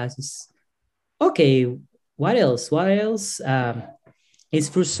online classes. Okay, what else? What else is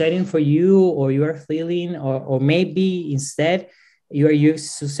frustrating for you, or you are feeling, or maybe instead you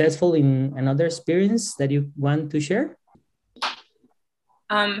successful in another experience that you want to share?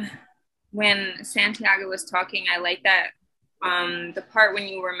 When Santiago was talking, I like that the part when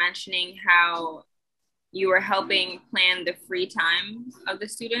you were mentioning how you were helping plan the free time of the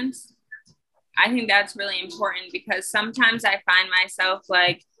students. I think that's really important because sometimes I find myself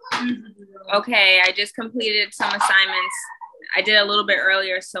like, okay, I just completed some assignments. I did a little bit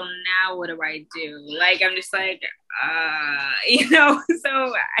earlier, so now what do I do? Like, I'm just like,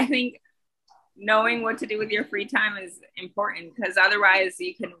 so I think knowing what to do with your free time is important because otherwise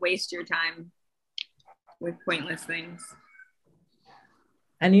you can waste your time with pointless things.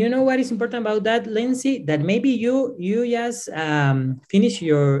 And you know what is important about that, Lindsay? That maybe you just finish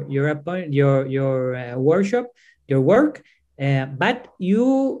your workshop, your work, but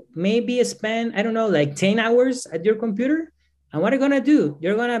you maybe spend, I don't know, like 10 hours at your computer. And what are you gonna do?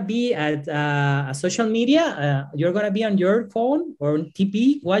 You're gonna be at a social media. You're gonna be on your phone or on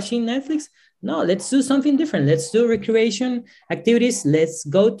TV watching Netflix. No, let's do something different. Let's do recreation activities. Let's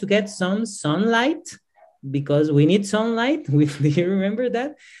go to get some sunlight, because we need sunlight. Do you remember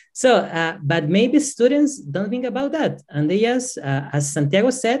that? So, but maybe students don't think about that, and they just, as Santiago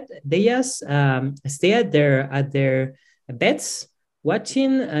said, they just stay at their beds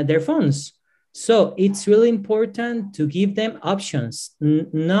watching their phones. So it's really important to give them options,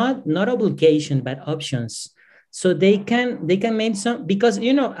 not obligation, but options. So they can make some, because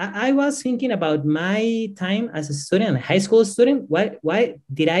I was thinking about my time as a student, a high school student. Why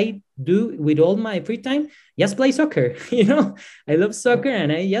did I do with all my free time? Just play soccer. I love soccer, and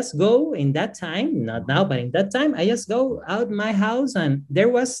I just go in that time, not now, but in that time, I just go out my house, and there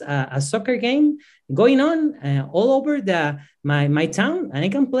was a soccer game going on all over my town, and I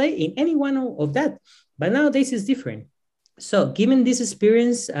can play in any one of that. But nowadays is different. So given this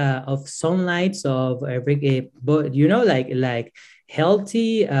experience of sunlight, of like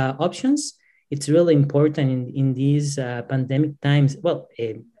healthy options, it's really important in these pandemic times. Well,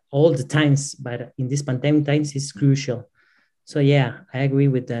 all the times, but in these pandemic times, it's crucial. So yeah, I agree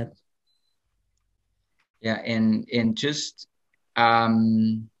with that. Yeah, and just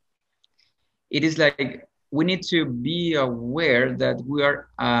it is like we need to be aware that we are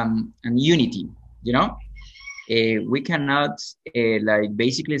an unity. We cannot like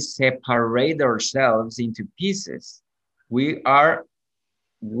basically separate ourselves into pieces. We are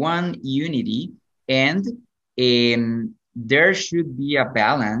one unity, and there should be a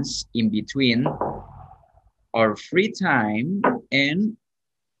balance in between our free time and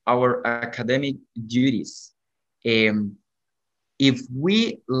our academic duties. If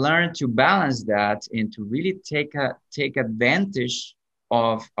we learn to balance that and to really take advantage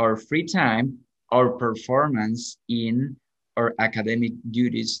of our free time, our performance in our academic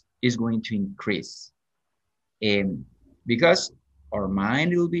duties is going to increase, because our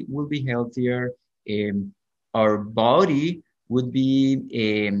mind will be healthier, our body would be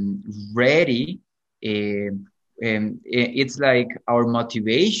ready, it's like our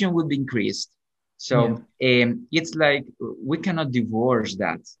motivation would be increased. So it's like we cannot divorce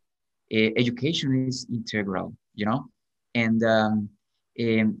that. Education is integral, and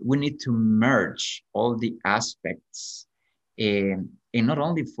we need to merge all the aspects, and not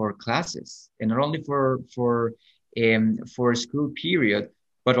only for classes, and not only for a school period,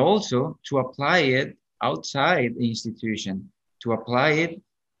 but also to apply it outside the institution, to apply it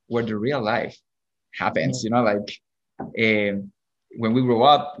where the real life happens. When we grow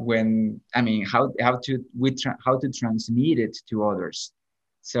up, how to transmit it to others.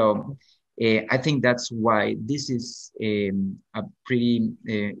 So I think that's why this is a pretty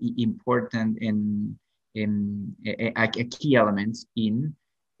important and a key element in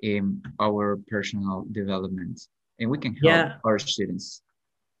our personal development, and we can help our students.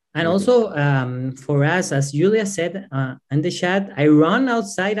 And also for us, as Julia said in the chat, I run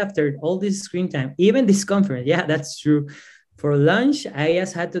outside after all this screen time, even this conference. Yeah, that's true. For lunch, I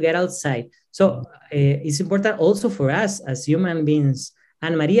just had to get outside. So it's important also for us as human beings.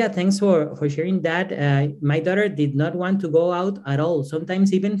 And Maria, thanks for sharing that. My daughter did not want to go out at all,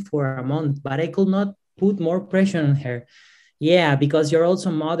 sometimes even for a month, but I could not put more pressure on her. Yeah, because you're also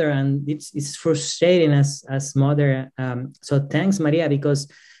mother, and it's frustrating as mother. So thanks, Maria, because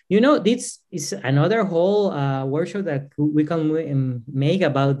This is another whole workshop that we can make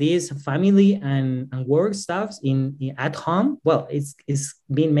about this family and work stuff in at home. Well, it's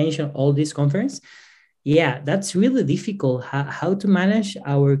been mentioned all this conference. Yeah, that's really difficult. How to manage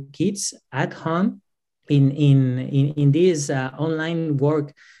our kids at home in this online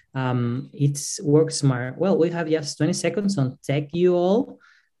work. It's work smart. Well, we have just 20 seconds on tech you all.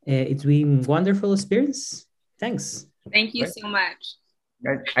 It's been wonderful experience. Thanks. Thank you so much.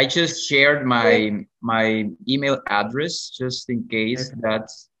 I just shared my email address just in case that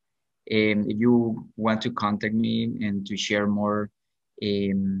if you want to contact me and to share more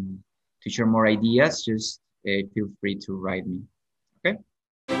ideas, just feel free to write me.